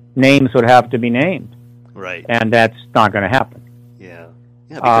 names would have to be named. Right. And that's not going to happen. Yeah,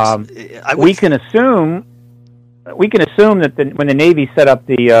 because we can assume that when the Navy set up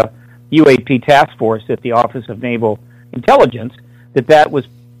the UAP task force at the Office of Naval Intelligence, that was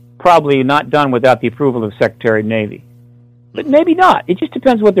probably not done without the approval of the Secretary of Navy. But maybe not. It just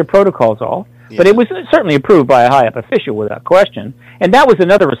depends what their protocols are. Yeah. But it was certainly approved by a high-up official without question. And that was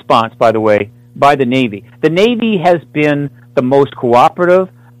another response, by the way, by the Navy. The Navy has been the most cooperative,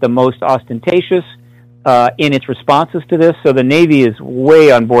 the most ostentatious, in its responses to this. So the Navy is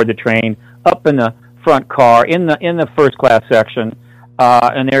way on board the train, up in the front car, in the first class section,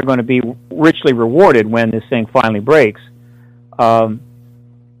 and they're going to be richly rewarded when this thing finally breaks.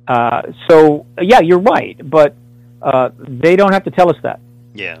 So, yeah, you're right, but they don't have to tell us that.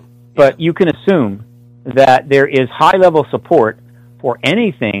 Yeah. But you can assume that there is high-level support for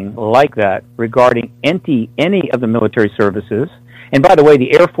anything like that regarding any of the military services. And by the way,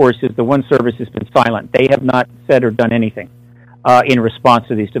 the Air Force is the one service that's been silent. They have not said or done anything in response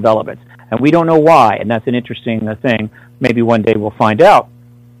to these developments. And we don't know why, and that's an interesting thing. Maybe one day we'll find out.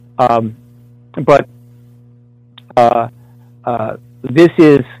 But this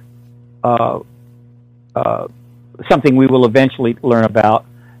is something we will eventually learn about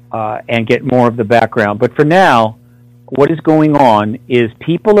and get more of the background. But for now, what is going on is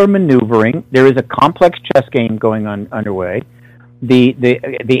people are maneuvering. There is a complex chess game going on underway.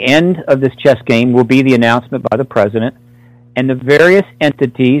 The end of this chess game will be the announcement by the president, and the various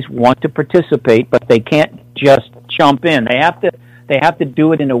entities want to participate, but they can't just jump in. They have to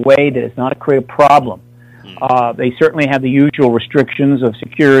do it in a way that is not create a problem. They certainly have the usual restrictions of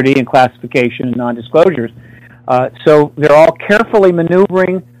security and classification and non-disclosures. So they're all carefully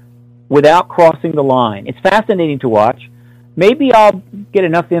maneuvering without crossing the line. It's fascinating to watch. Maybe I'll get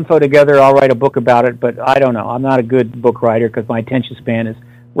enough info together, I'll write a book about it, but I don't know. I'm not a good book writer because my attention span is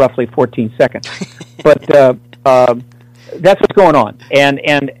roughly 14 seconds. But that's what's going on. And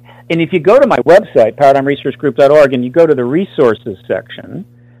if you go to my website, ParadigmResearchGroup.org, and you go to the resources section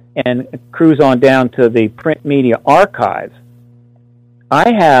and cruise on down to the print media archive,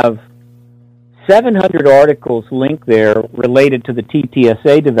 I have 700 articles linked there related to the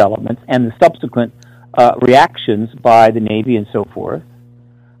TTSA developments and the subsequent reactions by the Navy and so forth.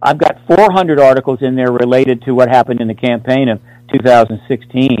 I've got 400 articles in there related to what happened in the campaign of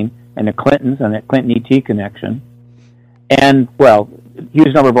 2016 and the Clintons and that Clinton-ET connection. And, well,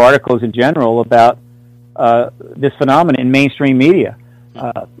 huge number of articles in general about this phenomenon in mainstream media.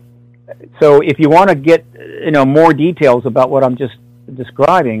 So if you want to get more details about what I'm just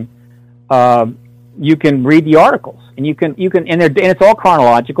describing, you can read the articles, and you can and it's all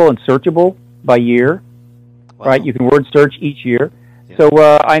chronological and searchable by year, wow. Right? You can word search each year. Yeah. So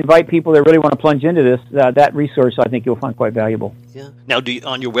I invite people that really want to plunge into this. That resource, I think, you'll find quite valuable. Yeah. Now,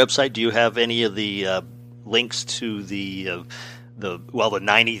 on your website, do you have any of the links to the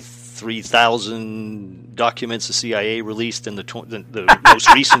 93,000 documents the CIA released in the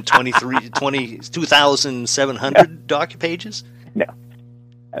most recent 2,700 docu pages? No.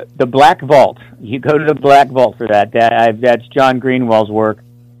 The Black Vault. You go to the Black Vault for that. That's John Greenwald's work.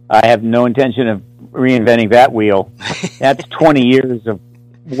 I have no intention of reinventing that wheel. That's 20 years of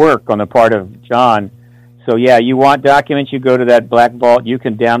work on the part of John. So, yeah, you want documents, you go to that Black Vault. You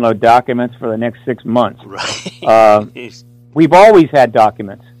can download documents for the next 6 months. Right. We've always had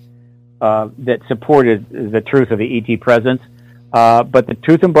documents that supported the truth of the ET presence, but the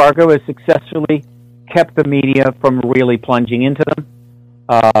truth embargo has successfully kept the media from really plunging into them.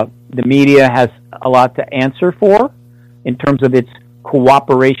 The media has a lot to answer for in terms of its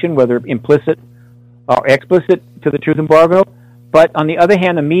cooperation, whether implicit or explicit, to the truth embargo. But on the other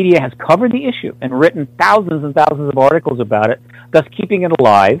hand, the media has covered the issue and written thousands and thousands of articles about it, thus keeping it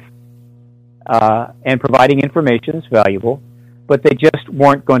alive and providing information that's valuable. But they just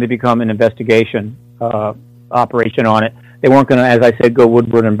weren't going to become an investigation operation on it. They weren't going to, as I said, go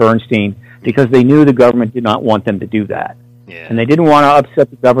Woodward and Bernstein, because they knew the government did not want them to do that. Yeah. And they didn't want to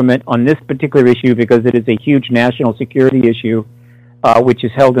upset the government on this particular issue because it is a huge national security issue, which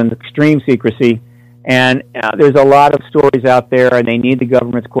is held in extreme secrecy. And there's a lot of stories out there, and they need the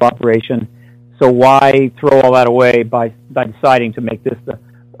government's cooperation. So why throw all that away by deciding to make this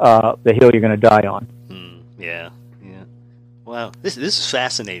the hill you're going to die on? Yeah. Wow, this is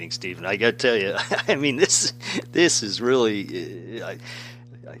fascinating, Stephen. I got to tell you. I mean, this is really.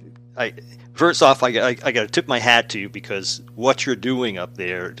 I first off, I got to tip my hat to you, because what you're doing up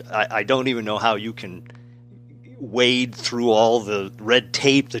there, I don't even know how you can wade through all the red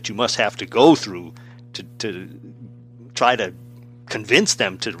tape that you must have to go through to try to convince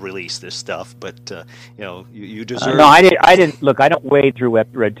them to release this stuff. But you deserve. No, I didn't. Look, I don't wade through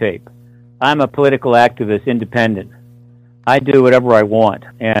red tape. I'm a political activist, independent. I do whatever I want,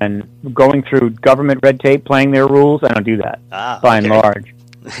 and going through government red tape, playing their rules, I don't do that, by and large.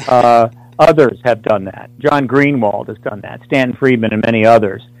 Others have done that. John Greenwald has done that. Stanton Friedman and many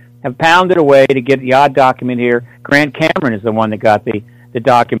others have pounded away to get the odd document here. Grant Cameron is the one that got the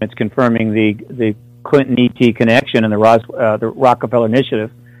documents confirming the Clinton-ET connection and the Rockefeller Initiative,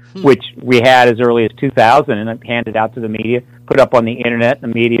 which we had as early as 2000 and handed out to the media, put up on the Internet. The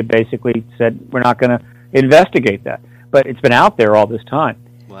media basically said, we're not going to investigate that. But it's been out there all this time.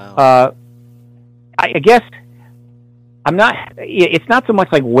 Wow. I guess I'm not. It's not so much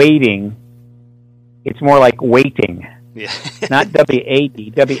like waiting; it's more like waiting. Yeah. Not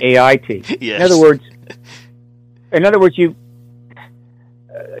W-A-D, W-A-I-T. Yes. In other words, you.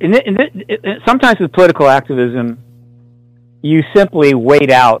 Sometimes with political activism, you simply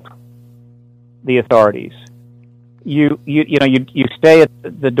wait out the authorities. You stay at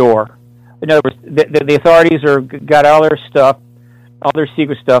the door. In other words, the authorities got all their stuff, all their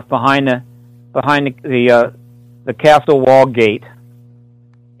secret stuff behind the castle wall gate,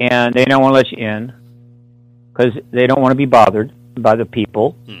 and they don't want to let you in because they don't want to be bothered by the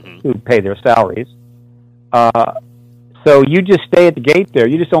people who pay their salaries. So you just stay at the gate there.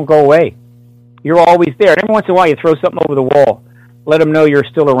 You just don't go away. You're always there. And every once in a while, you throw something over the wall. Let them know you're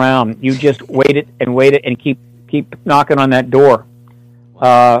still around. You just wait it and keep knocking on that door,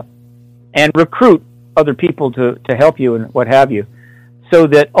 and recruit other people to help you and what have you, so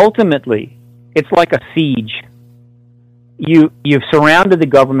that ultimately it's like a siege. You've surrounded the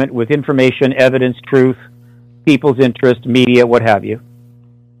government with information, evidence, truth, people's interest, media, what have you.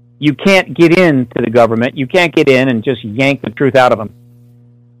 You can't get into the government. You can't get in and just yank the truth out of them.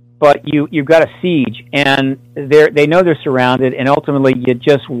 But you've got a siege, and they know they're surrounded, and ultimately you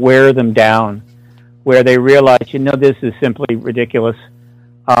just wear them down, where they realize, this is simply ridiculous.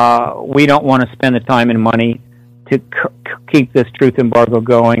 We don't want to spend the time and money to keep this truth embargo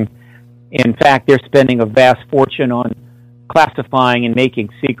going. In fact, they're spending a vast fortune on classifying and making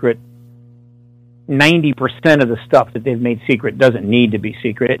secret. 90% of the stuff that they've made secret doesn't need to be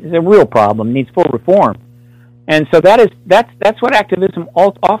secret. It's a real problem, needs full reform. And so that's what activism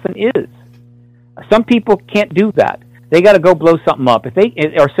often is. Some people can't do that. They got to go blow something up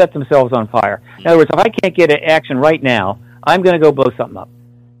or set themselves on fire. In other words, if I can't get action right now, I'm going to go blow something up.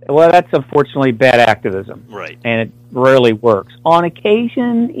 Well, that's unfortunately bad activism, right? And it rarely works. On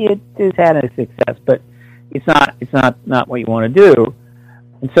occasion, it has had a success, but it's not what you want to do.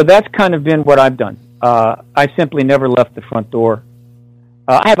 And so that's kind of been what I've done. I simply never left the front door.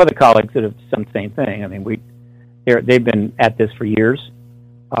 I have other colleagues that have done the same thing. I mean, they've been at this for years.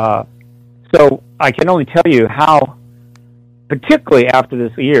 So I can only tell you how, particularly after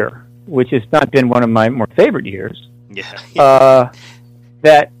this year, which has not been one of my more favorite years,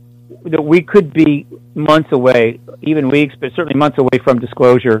 that we could be months away, even weeks, but certainly months away from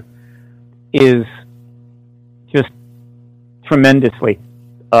disclosure, is just tremendously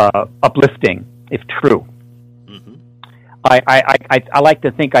uplifting, if true. Mm-hmm. I like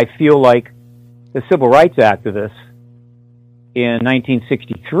to think I feel like the civil rights activists in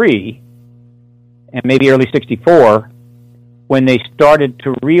 1963 and maybe early 64, when they started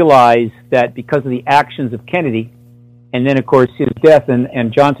to realize that because of the actions of Kennedy, and then, of course, his death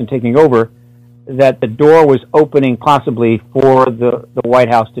and Johnson taking over, that the door was opening possibly for the White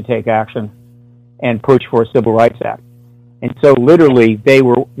House to take action and push for a Civil Rights Act. And so literally they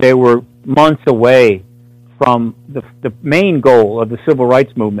were months away from the main goal of the Civil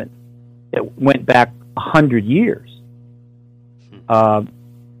Rights Movement that went back 100 years,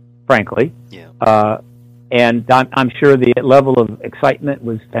 frankly. Yeah. And I'm sure the level of excitement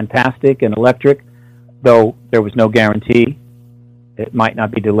was fantastic and electric, though there was no guarantee it might not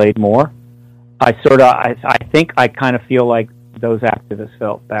be delayed more. I think I kind of feel like those activists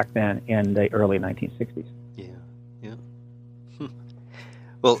felt back then in the early 1960s. Yeah.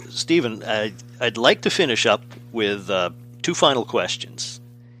 Well, Stephen, I'd like to finish up with two final questions,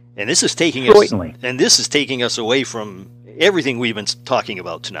 and this is taking us away from everything we've been talking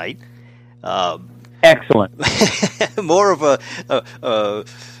about tonight. Excellent. More of a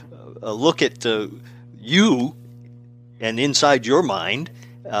look at you and inside your mind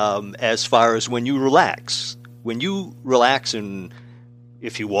as far as when you relax. When you relax, and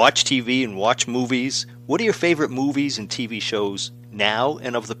if you watch TV and watch movies, what are your favorite movies and TV shows now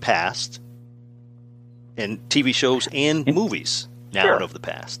and of the past? And TV shows and movies now Sure. and of the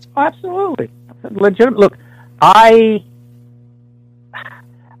past. Absolutely. Legitimate. Look,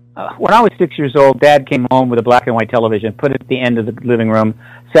 when I was 6 years old, Dad came home with a black and white television, put it at the end of the living room,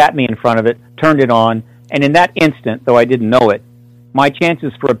 sat me in front of it, turned it on, and in that instant, though I didn't know it, my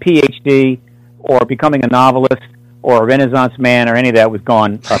chances for a PhD or becoming a novelist or a Renaissance man or any of that was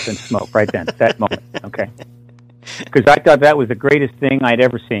gone up in smoke right then, that moment, okay? Because I thought that was the greatest thing I'd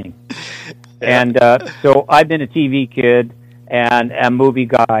ever seen. And so I've been a TV kid and a movie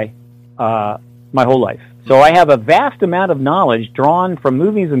guy my whole life. So I have a vast amount of knowledge drawn from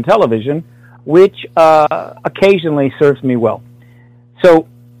movies and television, which occasionally serves me well. So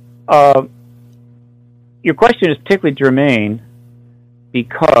your question is particularly germane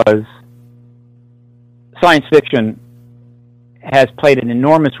because science fiction has played an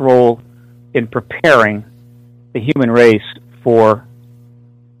enormous role in preparing the human race for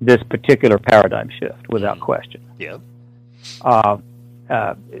this particular paradigm shift, without question. Yeah.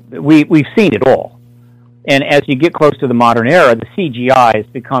 we've seen it all. And as you get close to the modern era, the CGI has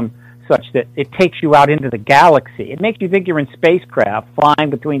become such that it takes you out into the galaxy. It makes you think you're in spacecraft flying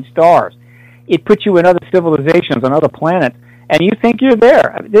between stars. It puts you in other civilizations on other planets, and you think you're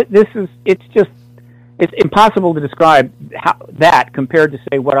there. It's impossible to describe that compared to,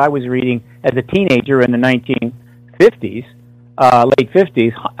 say, what I was reading as a teenager in the 1950s, late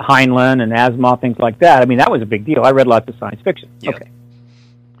 50s, Heinlein and Asimov, things like that. I mean, that was a big deal. I read lots of science fiction. Yeah. Okay.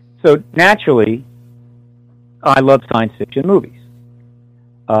 So naturally, I love science fiction movies.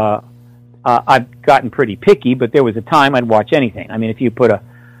 I've gotten pretty picky, but there was a time I'd watch anything. I mean, if you put a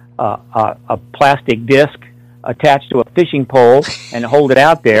plastic disc attached to a fishing pole and hold it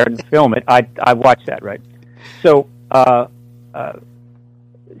out there and film it, I watch that, right? So some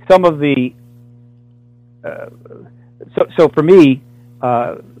of the so for me,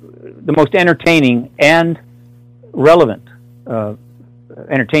 the most entertaining and relevant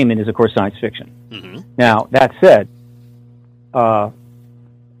entertainment is, of course, science fiction. Mm-hmm. Now, that said,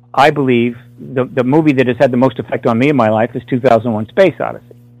 I believe the movie that has had the most effect on me in my life is 2001: Space Odyssey.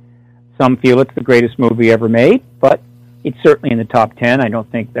 Some feel it's the greatest movie ever made, but it's certainly in the top 10. I don't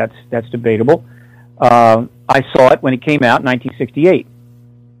think that's debatable. I saw it when it came out in 1968.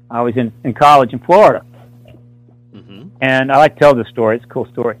 I was in college in Florida. Mm-hmm. And I like to tell this story. It's a cool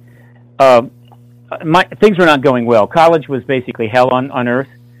story. Things were not going well. College was basically hell on earth.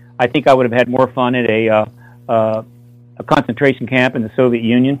 I think I would have had more fun at a concentration camp in the Soviet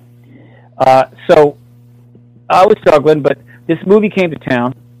Union. So I was struggling, but this movie came to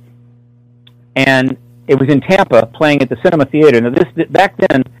town, and it was in Tampa, playing at the Cinema Theater. Now, back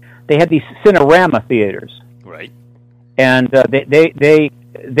then, they had these Cinerama theaters, right? And they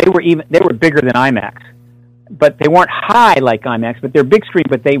were bigger than IMAX, but they weren't high like IMAX. But they're big screen,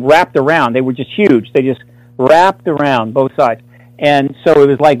 but they wrapped around. They were just huge. They just wrapped around both sides, and so it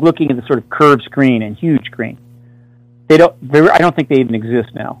was like looking at the sort of curved screen and huge screen. I don't think they even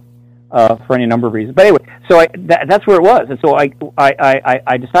exist now. For any number of reasons. But anyway, so that's where it was. And so I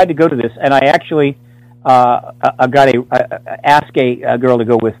decided to go to this, and I actually asked a girl to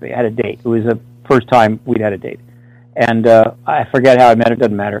go with me. I had a date. It was the first time we'd had a date. And I forget how I met her. It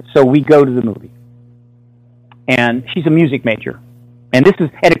doesn't matter. So we go to the movie. And she's a music major. And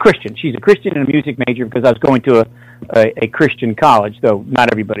a Christian. She's a Christian and a music major because I was going to a Christian college, though not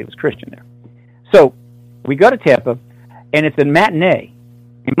everybody was Christian there. So we go to Tampa, and it's a matinee.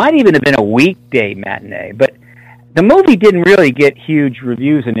 It might even have been a weekday matinee, but the movie didn't really get huge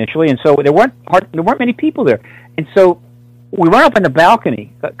reviews initially, and so there weren't many people there. And so we went up on the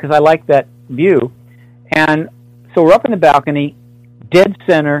balcony because I liked that view, and so we're up in the balcony, dead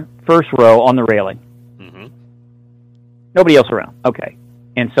center, first row on the railing. Mm-hmm. Nobody else around. Okay,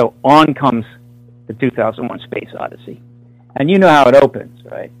 and so on comes the 2001: Space Odyssey, and you know how it opens,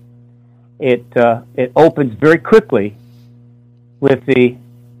 right? It opens very quickly with the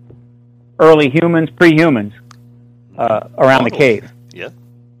early humans, pre-humans, around the cave. Yeah.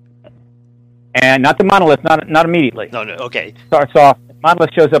 And not the monolith, not immediately. No, okay. Starts off, the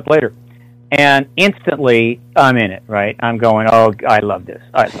monolith shows up later. And instantly, I'm in it, right? I'm going, oh, I love this.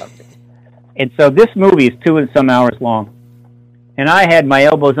 And so this movie is 2 and some hours long. And I had my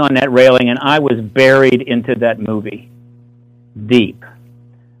elbows on that railing, and I was buried into that movie. Deep.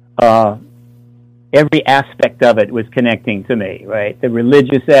 Every aspect of it was connecting to me, right? The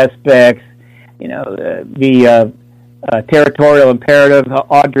religious aspects, the territorial imperative,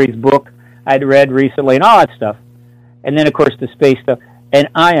 Audrey's book I'd read recently, and all that stuff. And then, of course, the space stuff. And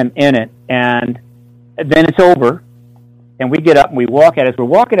I am in it. And then it's over, and we get up and we walk out. As we're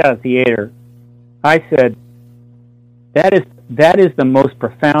walking out of the theater, I said, that is the most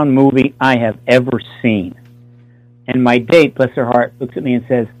profound movie I have ever seen. And my date, bless her heart, looks at me and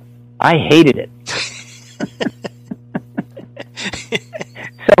says, I hated it.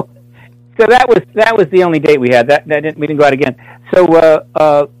 So that was the only date we had. We didn't go out again. So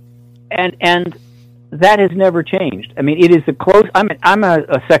and that has never changed. I mean, it is the close. I'm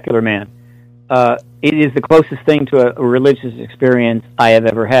a secular man. It is the closest thing to a religious experience I have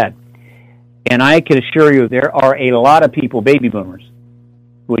ever had, and I can assure you there are a lot of people, baby boomers,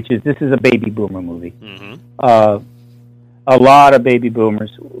 this is a baby boomer movie. Mm-hmm. A lot of baby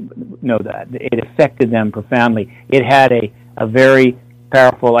boomers know that. It affected them profoundly. It had a very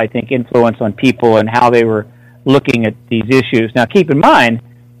powerful, I think, influence on people and how they were looking at these issues. Now, keep in mind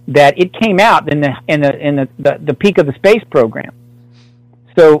that it came out in the peak of the space program.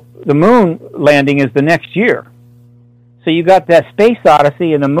 So the moon landing is the next year. So you got that Space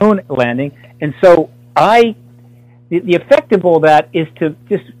Odyssey and the moon landing. And so the effect of all that is to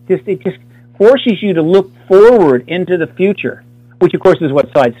just forces you to look forward into the future, which of course is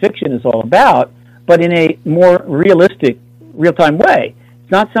what science fiction is all about, but in a more realistic, real-time way.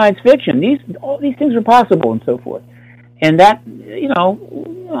 It's not science fiction. All these things are possible and so forth. And that, and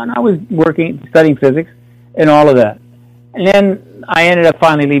I was studying physics and all of that. And then I ended up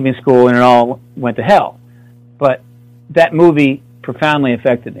finally leaving school and it all went to hell. But that movie profoundly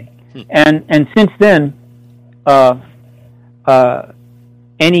affected me. And since then,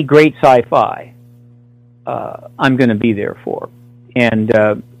 any great sci-fi, I'm going to be there for. And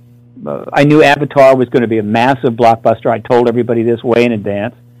I knew Avatar was going to be a massive blockbuster. I told everybody this way in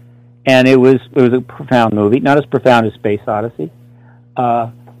advance. And it was a profound movie, not as profound as Space Odyssey.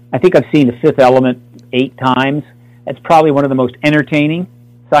 I think I've seen The Fifth Element 8 times. It's probably one of the most entertaining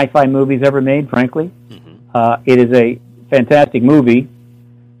sci-fi movies ever made, frankly. It is a fantastic movie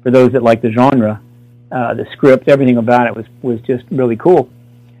for those that like the genre. The script, everything about it was just really cool.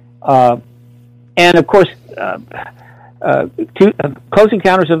 And of course, Close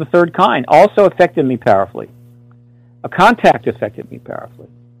Encounters of the Third Kind also affected me powerfully. A Contact affected me powerfully.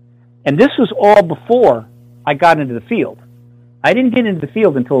 And this was all before I got into the field. I didn't get into the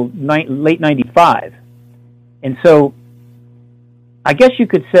field until late 95. And so I guess you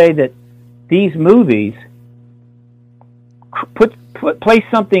could say that these movies place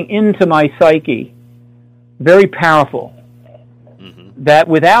something into my psyche very powerful. That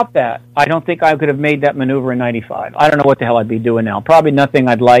without that, I don't think I could have made that maneuver in 95. I don't know what the hell I'd be doing now. Probably nothing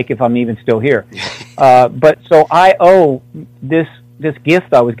I'd like if I'm even still here. But so I owe this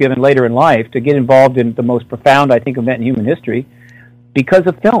gift I was given later in life to get involved in the most profound, I think, event in human history because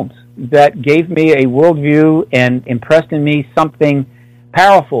of films that gave me a worldview and impressed in me something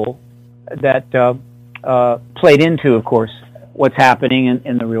powerful that played into, of course, what's happening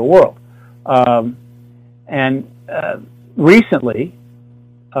in the real world. And recently,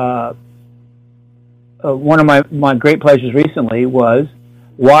 one of my great pleasures recently was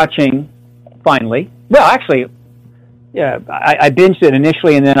watching, finally, well, actually, yeah, I binged it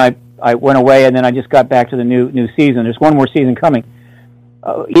initially, and then I went away, and then I just got back to the new season. There's one more season coming.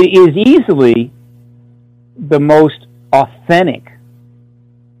 It is easily the most authentic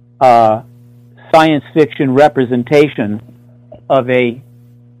science fiction representation of a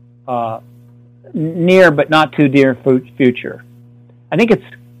near but not too near future. I think it's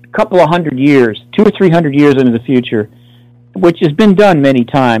a couple of 100 years, 200 or 300 years into the future, which has been done many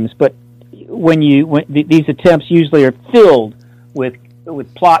times, but when these attempts usually are filled with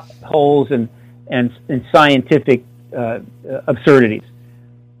plot holes and scientific absurdities.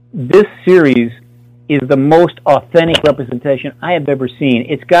 This series is the most authentic representation I have ever seen.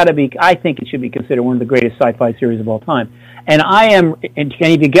 It's got to be. I think it should be considered one of the greatest sci-fi series of all time. And I am. And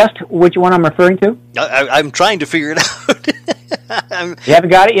can you guess which one I'm referring to? I'm trying to figure it out. You haven't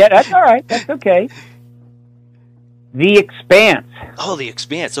got it yet? That's all right. That's okay. The Expanse. Oh, The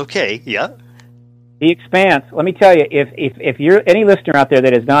Expanse. Okay, yeah. The Expanse. Let me tell you, if you're any listener out there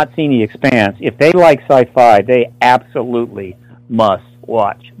that has not seen The Expanse, if they like sci-fi, they absolutely must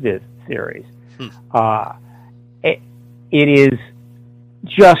watch this series. It is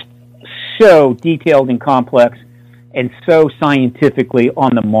just so detailed and complex and so scientifically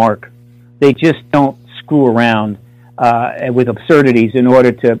on the mark. They just don't screw around with absurdities in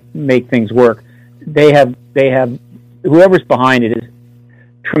order to make things work. They have whoever's behind it is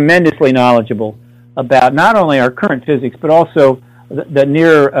tremendously knowledgeable about not only our current physics but also the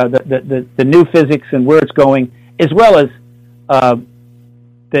new physics and where it's going, as well as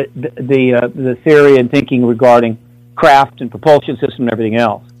the theory and thinking regarding craft and propulsion system and everything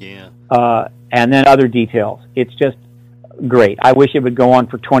else. Yeah. And then other details. It's just great. I wish it would go on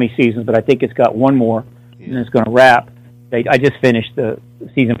for 20 seasons, but I think it's got one more, and it's going to wrap. I just finished the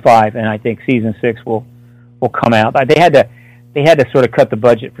season 5, and I think season 6 will come out. They had to sort of cut the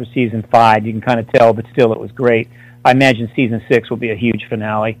budget for season 5. You can kind of tell, but still, it was great. I imagine season 6 will be a huge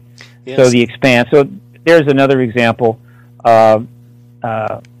finale. Yes. So The Expanse. So there's another example. And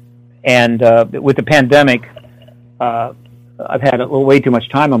with the pandemic, I've had way too much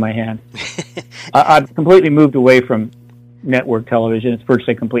time on my hands. I've completely moved away from network television. It's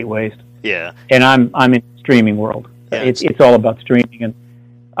virtually a complete waste. Yeah. And I'm in the streaming world. Yeah, it's all about streaming, and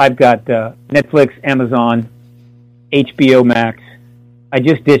I've got Netflix, Amazon, HBO Max. I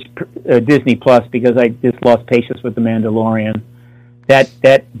just ditched Disney Plus because I just lost patience with The Mandalorian. That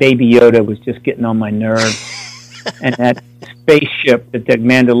Baby Yoda was just getting on my nerves. And that spaceship that the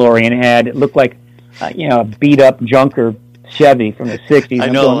Mandalorian had, it looked like a beat-up junker Chevy from the 60s. I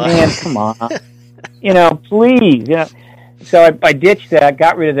know. Going, man, come on. Please. So I ditched that,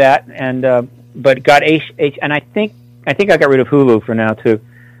 got rid of that, and but got and I think I got rid of Hulu for now too.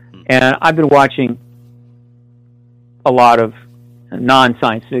 And I've been watching a lot of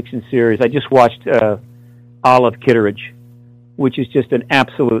non-science fiction series. I just watched Olive Kitteridge, which is just an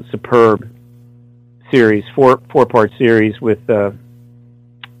absolute superb series, four-part series with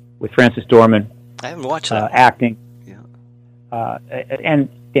Frances Dorman. I haven't watched that. Acting.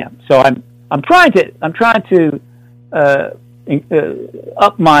 Yeah. So I'm trying to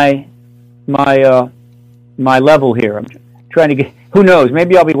up my level here. I'm trying to get. Who knows?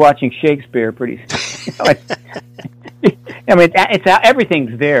 Maybe I'll be watching Shakespeare pretty soon. I mean,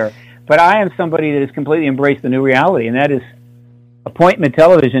 everything's there. But I am somebody that has completely embraced the new reality, and that is appointment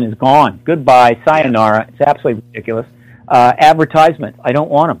television is gone. Goodbye, sayonara. It's absolutely ridiculous. Advertisement. I don't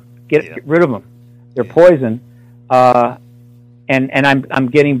want them. Get rid of them. They're poison. And I'm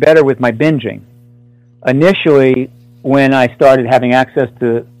getting better with my binging. Initially, when I started having access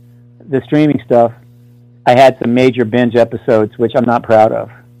to the streaming stuff, I had some major binge episodes, which I'm not proud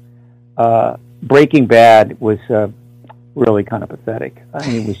of. Breaking Bad was really kind of pathetic. I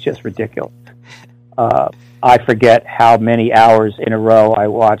mean, it was just ridiculous. I forget how many hours in a row I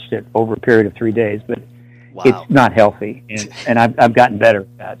watched it over a period of 3 days, but it's not healthy, and I've gotten better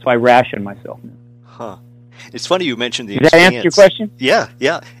at that. So I ration myself now. Huh. It's funny you mentioned The Expanse. Does that answer your question?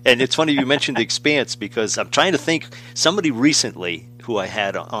 Yeah. And it's funny you mentioned The Expanse, because I'm trying to think, somebody recently who I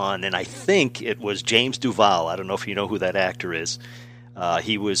had on, and I think it was James Duval. I don't know if you know who that actor is.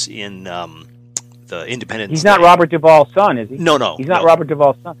 He was in the Independence He's not Day. Robert Duvall's son, is he? No. He's not Robert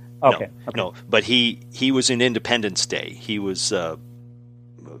Duvall's son? Okay. No, but he was in Independence Day. He was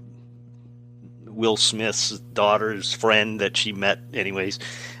Will Smith's daughter's friend that she met. Anyways,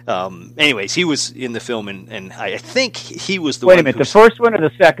 he was in the film, and I think he was the one. Wait a minute, the first one or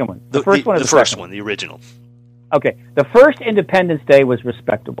the second one? The first one, the original. Okay, the first Independence Day was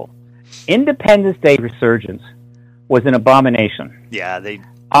respectable. Independence Day Resurgence was an abomination. Yeah,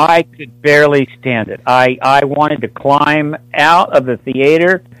 I could barely stand it. I wanted to climb out of the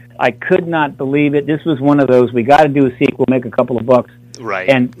theater. I could not believe it. This was one of those, we got to do a sequel, make a couple of bucks. Right.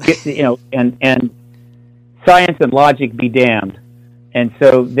 And and science and logic be damned. And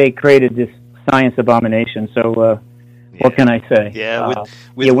so they created this science abomination. So what can I say? Yeah,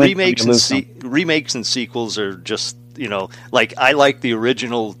 with remakes and sequels are just, like, I like the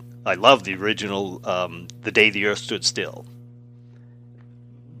original. I love the original, The Day the Earth Stood Still.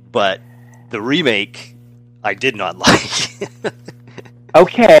 But the remake, I did not like.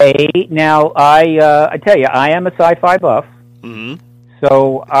 Okay, now I tell you, I am a sci-fi buff. Mm-hmm.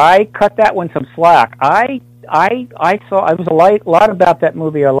 So I cut that one some slack. I saw. I was a lot about that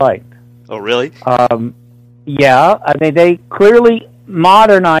movie I liked. Oh, really? Yeah. I mean, they clearly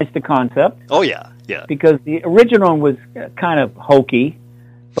modernized the concept. Oh, yeah. Because the original one was kind of hokey,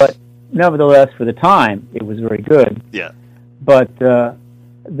 but nevertheless, for the time, it was very good. Yeah. But the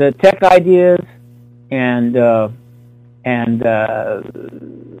tech ideas and the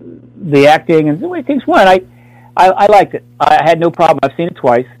acting and the way things went, I liked it. I had no problem. I've seen it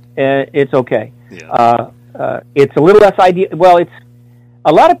twice. It's okay. Yeah. It's a little less well, it's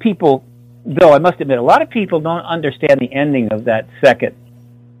a lot of people, though I must admit, a lot of people don't understand the ending of that second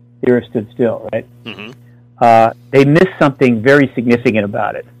The Earth Stood Still, right? Mm-hmm. They missed something very significant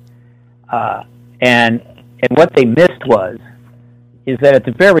about it. And what they missed is that at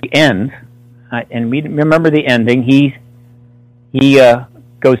the very end, and we remember the ending, he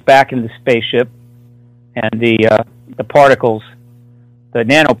goes back into the spaceship, and the particles, the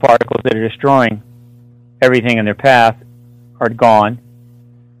nanoparticles that are destroying everything in their path are gone.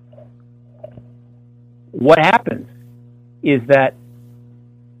 What happens is that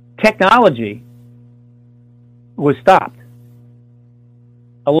technology was stopped.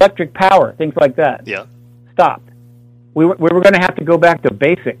 Electric power, things like that, stopped. We were going to have to go back to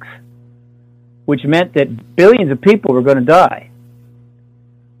basics, which meant that billions of people were going to die.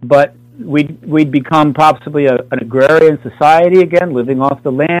 But we'd become possibly an agrarian society again, living off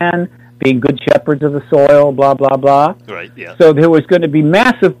the land, being good shepherds of the soil, blah, blah, blah. Right, yeah. So there was going to be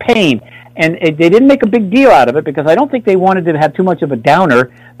massive pain. And they didn't make a big deal out of it because I don't think they wanted to have too much of a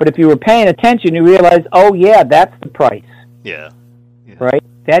downer. But if you were paying attention, you realized, oh, yeah, that's the price. Yeah. Right?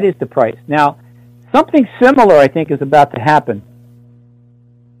 That is the price. Now, something similar, I think, is about to happen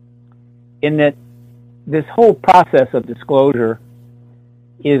in that this whole process of disclosure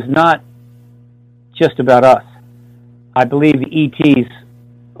is not just about us. I believe the ETs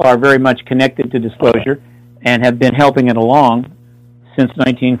are very much connected to disclosure and have been helping it along since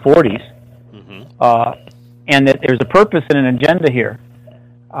 1940s. Mm-hmm. And that there's a purpose and an agenda here.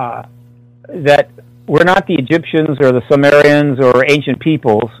 That we're not the Egyptians or the Sumerians or ancient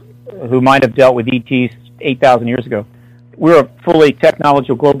peoples who might have dealt with ETs 8,000 years ago. we're a fully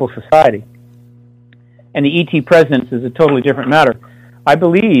technological global society. And the ET presence is a totally different matter. I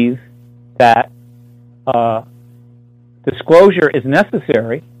believe that disclosure is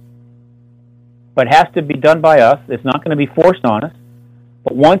necessary, but has to be done by us. It's not going to be forced on us.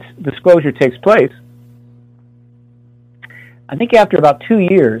 But once disclosure takes place, I think after about 2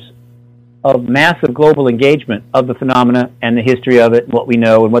 years of massive global engagement of the phenomena and the history of it, what we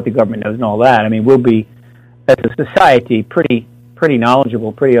know and what the government knows and all that, I mean, we'll be, as a society, pretty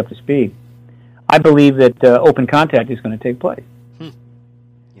knowledgeable, pretty up to speed. I believe that open contact is going to take place. Yeah.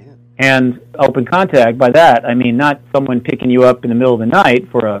 And open contact, by that, I mean not someone picking you up in the middle of the night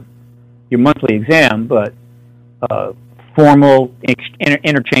for your monthly exam, but formal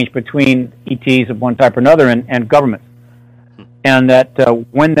interchange between ETs of one type or another and governments. And that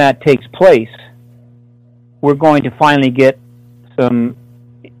when that takes place, we're going to finally get some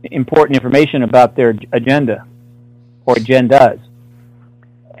important information about their agenda or agendas.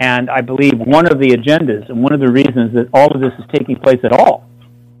 And I believe one of the agendas and one of the reasons that all of this is taking place at all,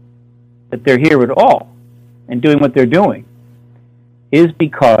 that they're here at all and doing what they're doing, is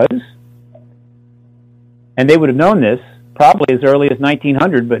because, and they would have known this probably as early as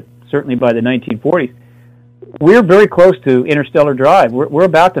 1900, but certainly by the 1940s, we're very close to interstellar drive. We're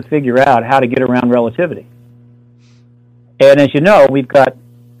about to figure out how to get around relativity. And as you know, we've got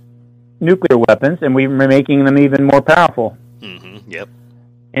nuclear weapons, and we're making them even more powerful. Mm-hmm. Yep.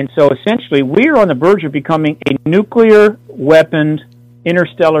 And so essentially, we're on the verge of becoming a nuclear-weaponed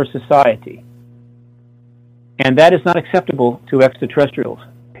interstellar society. And that is not acceptable to extraterrestrials,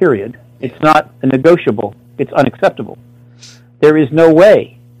 period. It's not negotiable. It's unacceptable. There is no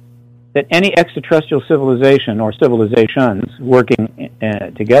way that any extraterrestrial civilization or civilizations working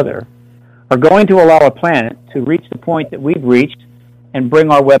together are going to allow a planet to reach the point that we've reached and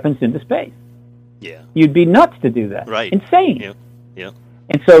bring our weapons into space. Yeah. You'd be nuts to do that. Right. Insane. Yeah. Yeah.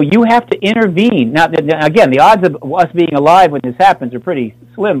 And so you have to intervene. Now, again, the odds of us being alive when this happens are pretty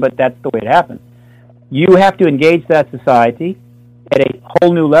slim, but that's the way it happens. You have to engage that society at a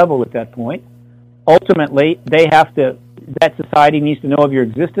whole new level at that point. Ultimately, that society needs to know of your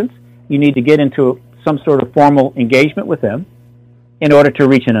existence. You need to get into some sort of formal engagement with them in order to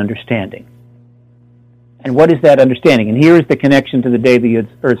reach an understanding. And what is that understanding? And here is the connection to the day the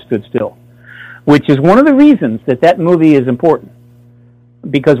Earth stood still, which is one of the reasons that movie is important.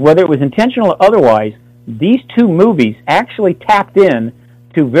 Because whether it was intentional or otherwise, these two movies actually tapped in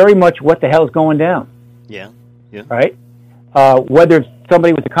to very much what the hell is going down. Yeah. Yeah. Right? Whether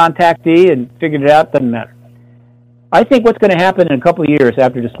somebody was a contactee and figured it out, doesn't matter. I think what's going to happen in a couple of years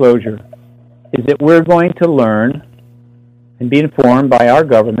after disclosure is that we're going to learn and be informed by our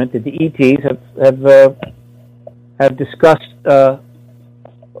government that the ETs have discussed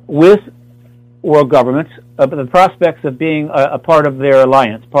with world governments the prospects of being a part of their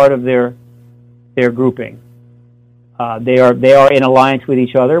alliance, part of their grouping. They are in alliance with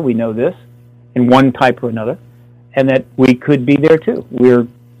each other. We know this in one type or another, and that we could be there too. We're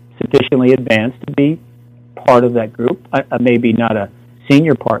sufficiently advanced to be part of that group. Maybe not a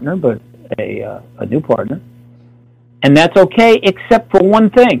senior partner, but a new partner. And that's okay, except for one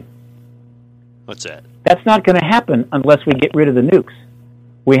thing. What's that? That's not going to happen unless we get rid of the nukes.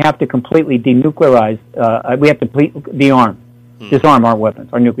 We have to completely denuclearize. We have to disarm our weapons,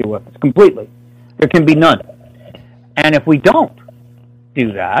 our nuclear weapons, completely. There can be none. And if we don't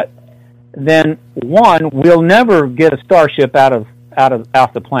do that, then one, we'll never get a starship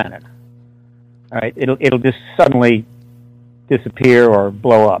off the planet. All right, it'll just suddenly disappear or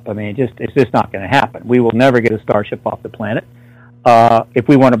blow up. I mean, it's just not going to happen. We will never get a starship off the planet. If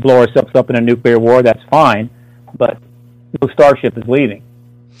we want to blow ourselves up in a nuclear war, that's fine, but no starship is leaving.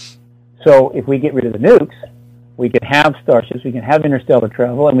 So if we get rid of the nukes, we can have starships, we can have interstellar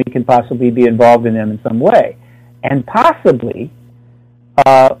travel, and we can possibly be involved in them in some way. And possibly,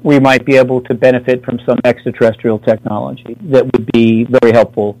 we might be able to benefit from some extraterrestrial technology that would be very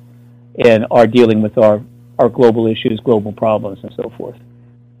helpful in our dealing with our global issues, global problems, and so forth.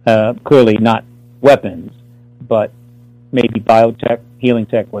 Clearly not weapons, but maybe biotech, healing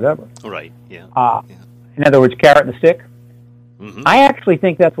tech, whatever. Right, yeah. In other words, carrot and a stick. Mm-hmm. I actually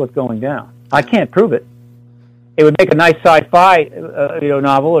think that's what's going down. I can't prove it. It would make a nice sci-fi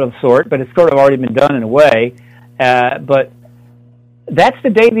novel of sort, but it's sort of already been done in a way. But that's the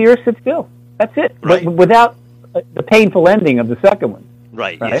day the Earth sits still. That's it. Right. But without the painful ending of the second one.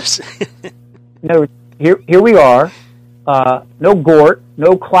 Right, yes. In other words, here we are. No Gort,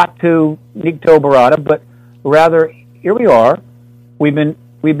 no Klaatu Nikto Barada, but rather here we are. We've been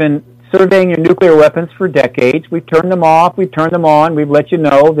surveying your nuclear weapons for decades. We've turned them off. We've turned them on. We've let you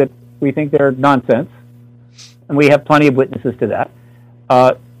know that we think they're nonsense. and we have plenty of witnesses to that.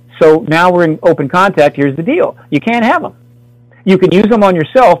 So now we're in open contact. Here's the deal. You can't have them. You can use them on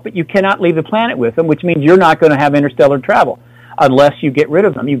yourself, but you cannot leave the planet with them, which means you're not going to have interstellar travel unless you get rid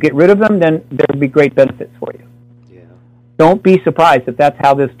of them. You get rid of them, then there will be great benefits for you. Yeah. Don't be surprised if that's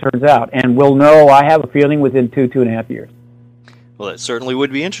how this turns out. And we'll know, I have a feeling, within 2.5 years. Well, that certainly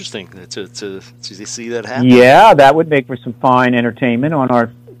would be interesting to see that happen. Yeah, that would make for some fine entertainment on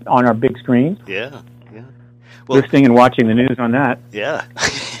our big screens. Yeah. Well, listening and watching the news on that. Yeah.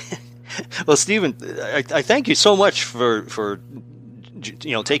 Well, Stephen, I thank you so much for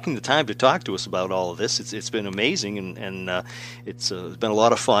taking the time to talk to us about all of this. It's been amazing, and it's been a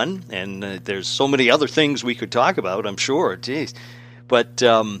lot of fun. And there's so many other things we could talk about, I'm sure. Jeez. But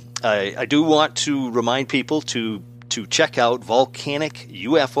I do want to remind people to check out Volcanic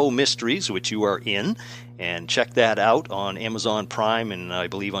UFO Mysteries, which you are in, and check that out on Amazon Prime and I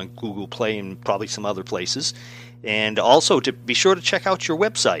believe on Google Play and probably some other places. And also to be sure to check out your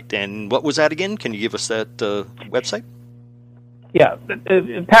website. And what was that again? Can you give us that website? Yeah,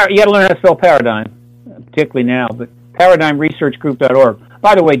 you got to learn how to spell paradigm, particularly now. But paradigmresearchgroup.org.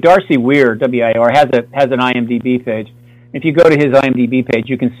 By the way, Darcy Weir, W-I-R, has an IMDb page. If you go to his IMDb page,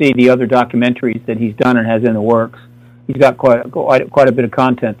 you can see the other documentaries that he's done and has in the works. He's got quite a bit of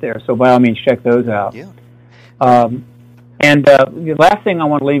content there. So by all means, check those out. Yeah. And the last thing I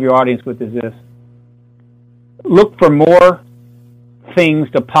want to leave your audience with is this. Look for more things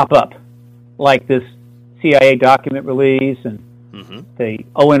to pop up, like this CIA document release and the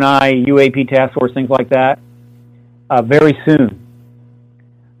ONI UAP task force, things like that, very soon.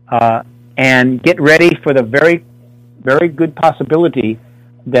 And get ready for the very, very good possibility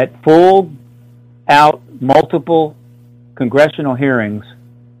that full-out multiple congressional hearings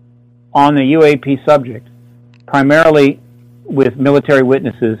on the UAP subject, primarily with military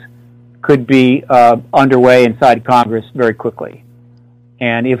witnesses, could be underway inside Congress very quickly.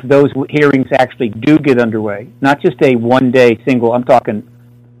 And if those hearings actually do get underway, not just a one-day single, I'm talking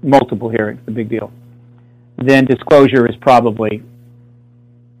multiple hearings, the big deal, then disclosure is probably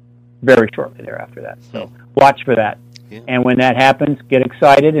very shortly thereafter that. So watch for that. Yeah. And when that happens, get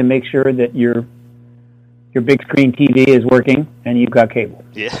excited and make sure that your big screen TV is working and you've got cable.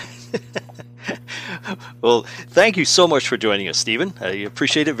 Yeah. Well, thank you so much for joining us, Stephen. I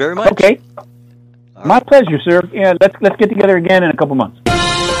appreciate it very much. Okay. My pleasure, sir. Yeah, let's get together again in a couple months.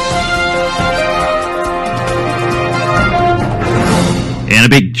 And a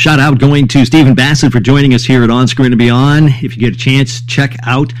big shout out going to Stephen Bassett for joining us here at On Screen and Beyond. If you get a chance, check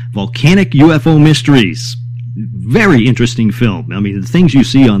out Volcanic UFO Mysteries. Very interesting film. I mean, the things you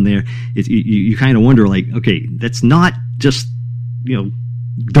see on there, you kind of wonder, like, okay, that's not just,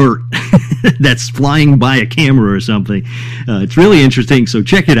 dirt that's flying by a camera or something. It's really interesting, so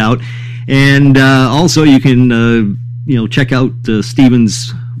check it out. And also you can check out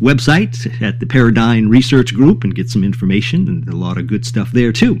Stephen's website at the Paradigm Research Group and get some information and a lot of good stuff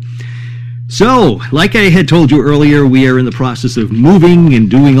there too. So, like I had told you earlier, we are in the process of moving and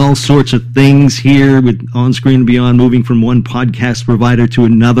doing all sorts of things here with On Screen and Beyond, moving from one podcast provider to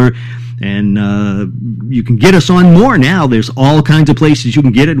another. And you can get us on more now. There's all kinds of places you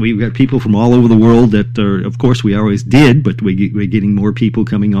can get it. We've got people from all over the world that are, of course, we always did, but we're getting more people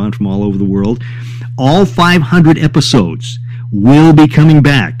coming on from all over the world. All 500 episodes will be coming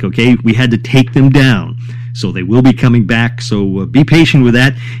back, okay? We had to take them down. So they will be coming back. So be patient with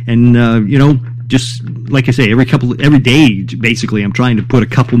that. And, just like I say, every day, basically, I'm trying to put a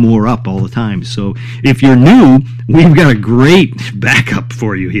couple more up all the time. So if you're new, we've got a great backup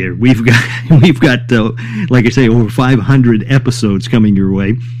for you here. We've got like I say, over 500 episodes coming your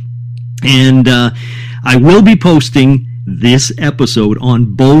way. And I will be posting this episode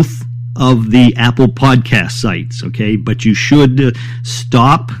on both of the Apple podcast sites, okay? But you should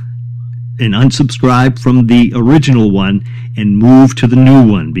stop and unsubscribe from the original one and move to the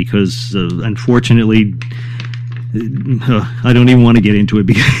new one, because unfortunately I don't even want to get into it,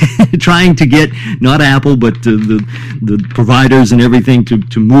 because trying to get not Apple but the providers and everything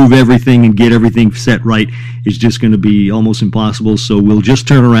to move everything and get everything set right is just going to be almost impossible. So we'll just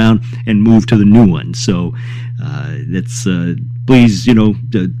turn around and move to the new one. So that's please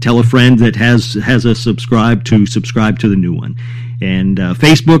tell a friend that has us subscribe to the new one. And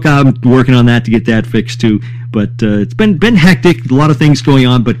Facebook, I'm working on that to get that fixed too. But it's been hectic, a lot of things going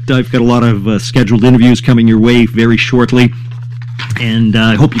on, but I've got a lot of scheduled interviews coming your way very shortly. And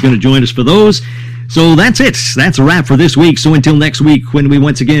I hope you're going to join us for those. So that's it. That's a wrap for this week. So until next week, when we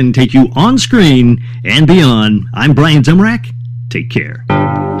once again take you on screen and beyond, I'm Brian Zemrak. Take care.